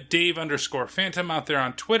media, Dave_Phantom out there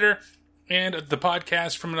on Twitter, and the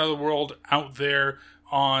podcast from Another World out there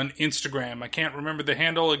on Instagram. I can't remember the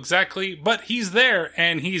handle exactly, but he's there,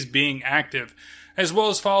 and he's being active. As well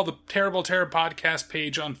as follow the Terrible Terror Podcast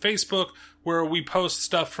page on Facebook, where we post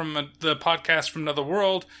stuff from the podcast from Another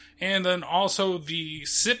World, and then also the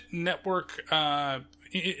SIP Network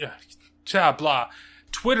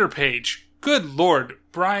Twitter page. Good Lord,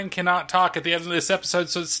 Brian cannot talk at the end of this episode,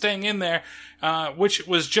 so it's staying in there, which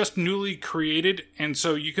was just newly created, and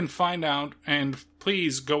so you can find out, and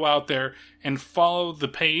please go out there and follow the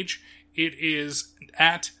page. It is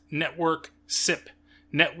at Network SIP.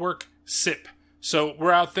 Network SIP. So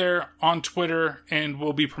we're out there on Twitter, and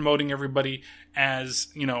we'll be promoting everybody as,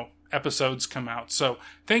 episodes come out. So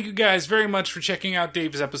thank you guys very much for checking out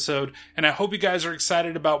Dave's episode, and I hope you guys are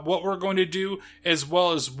excited about what we're going to do, as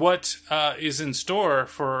well as what is in store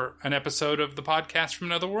for an episode of the podcast from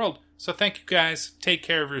Another World. So thank you guys. Take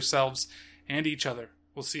care of yourselves and each other.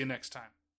 We'll see you next time.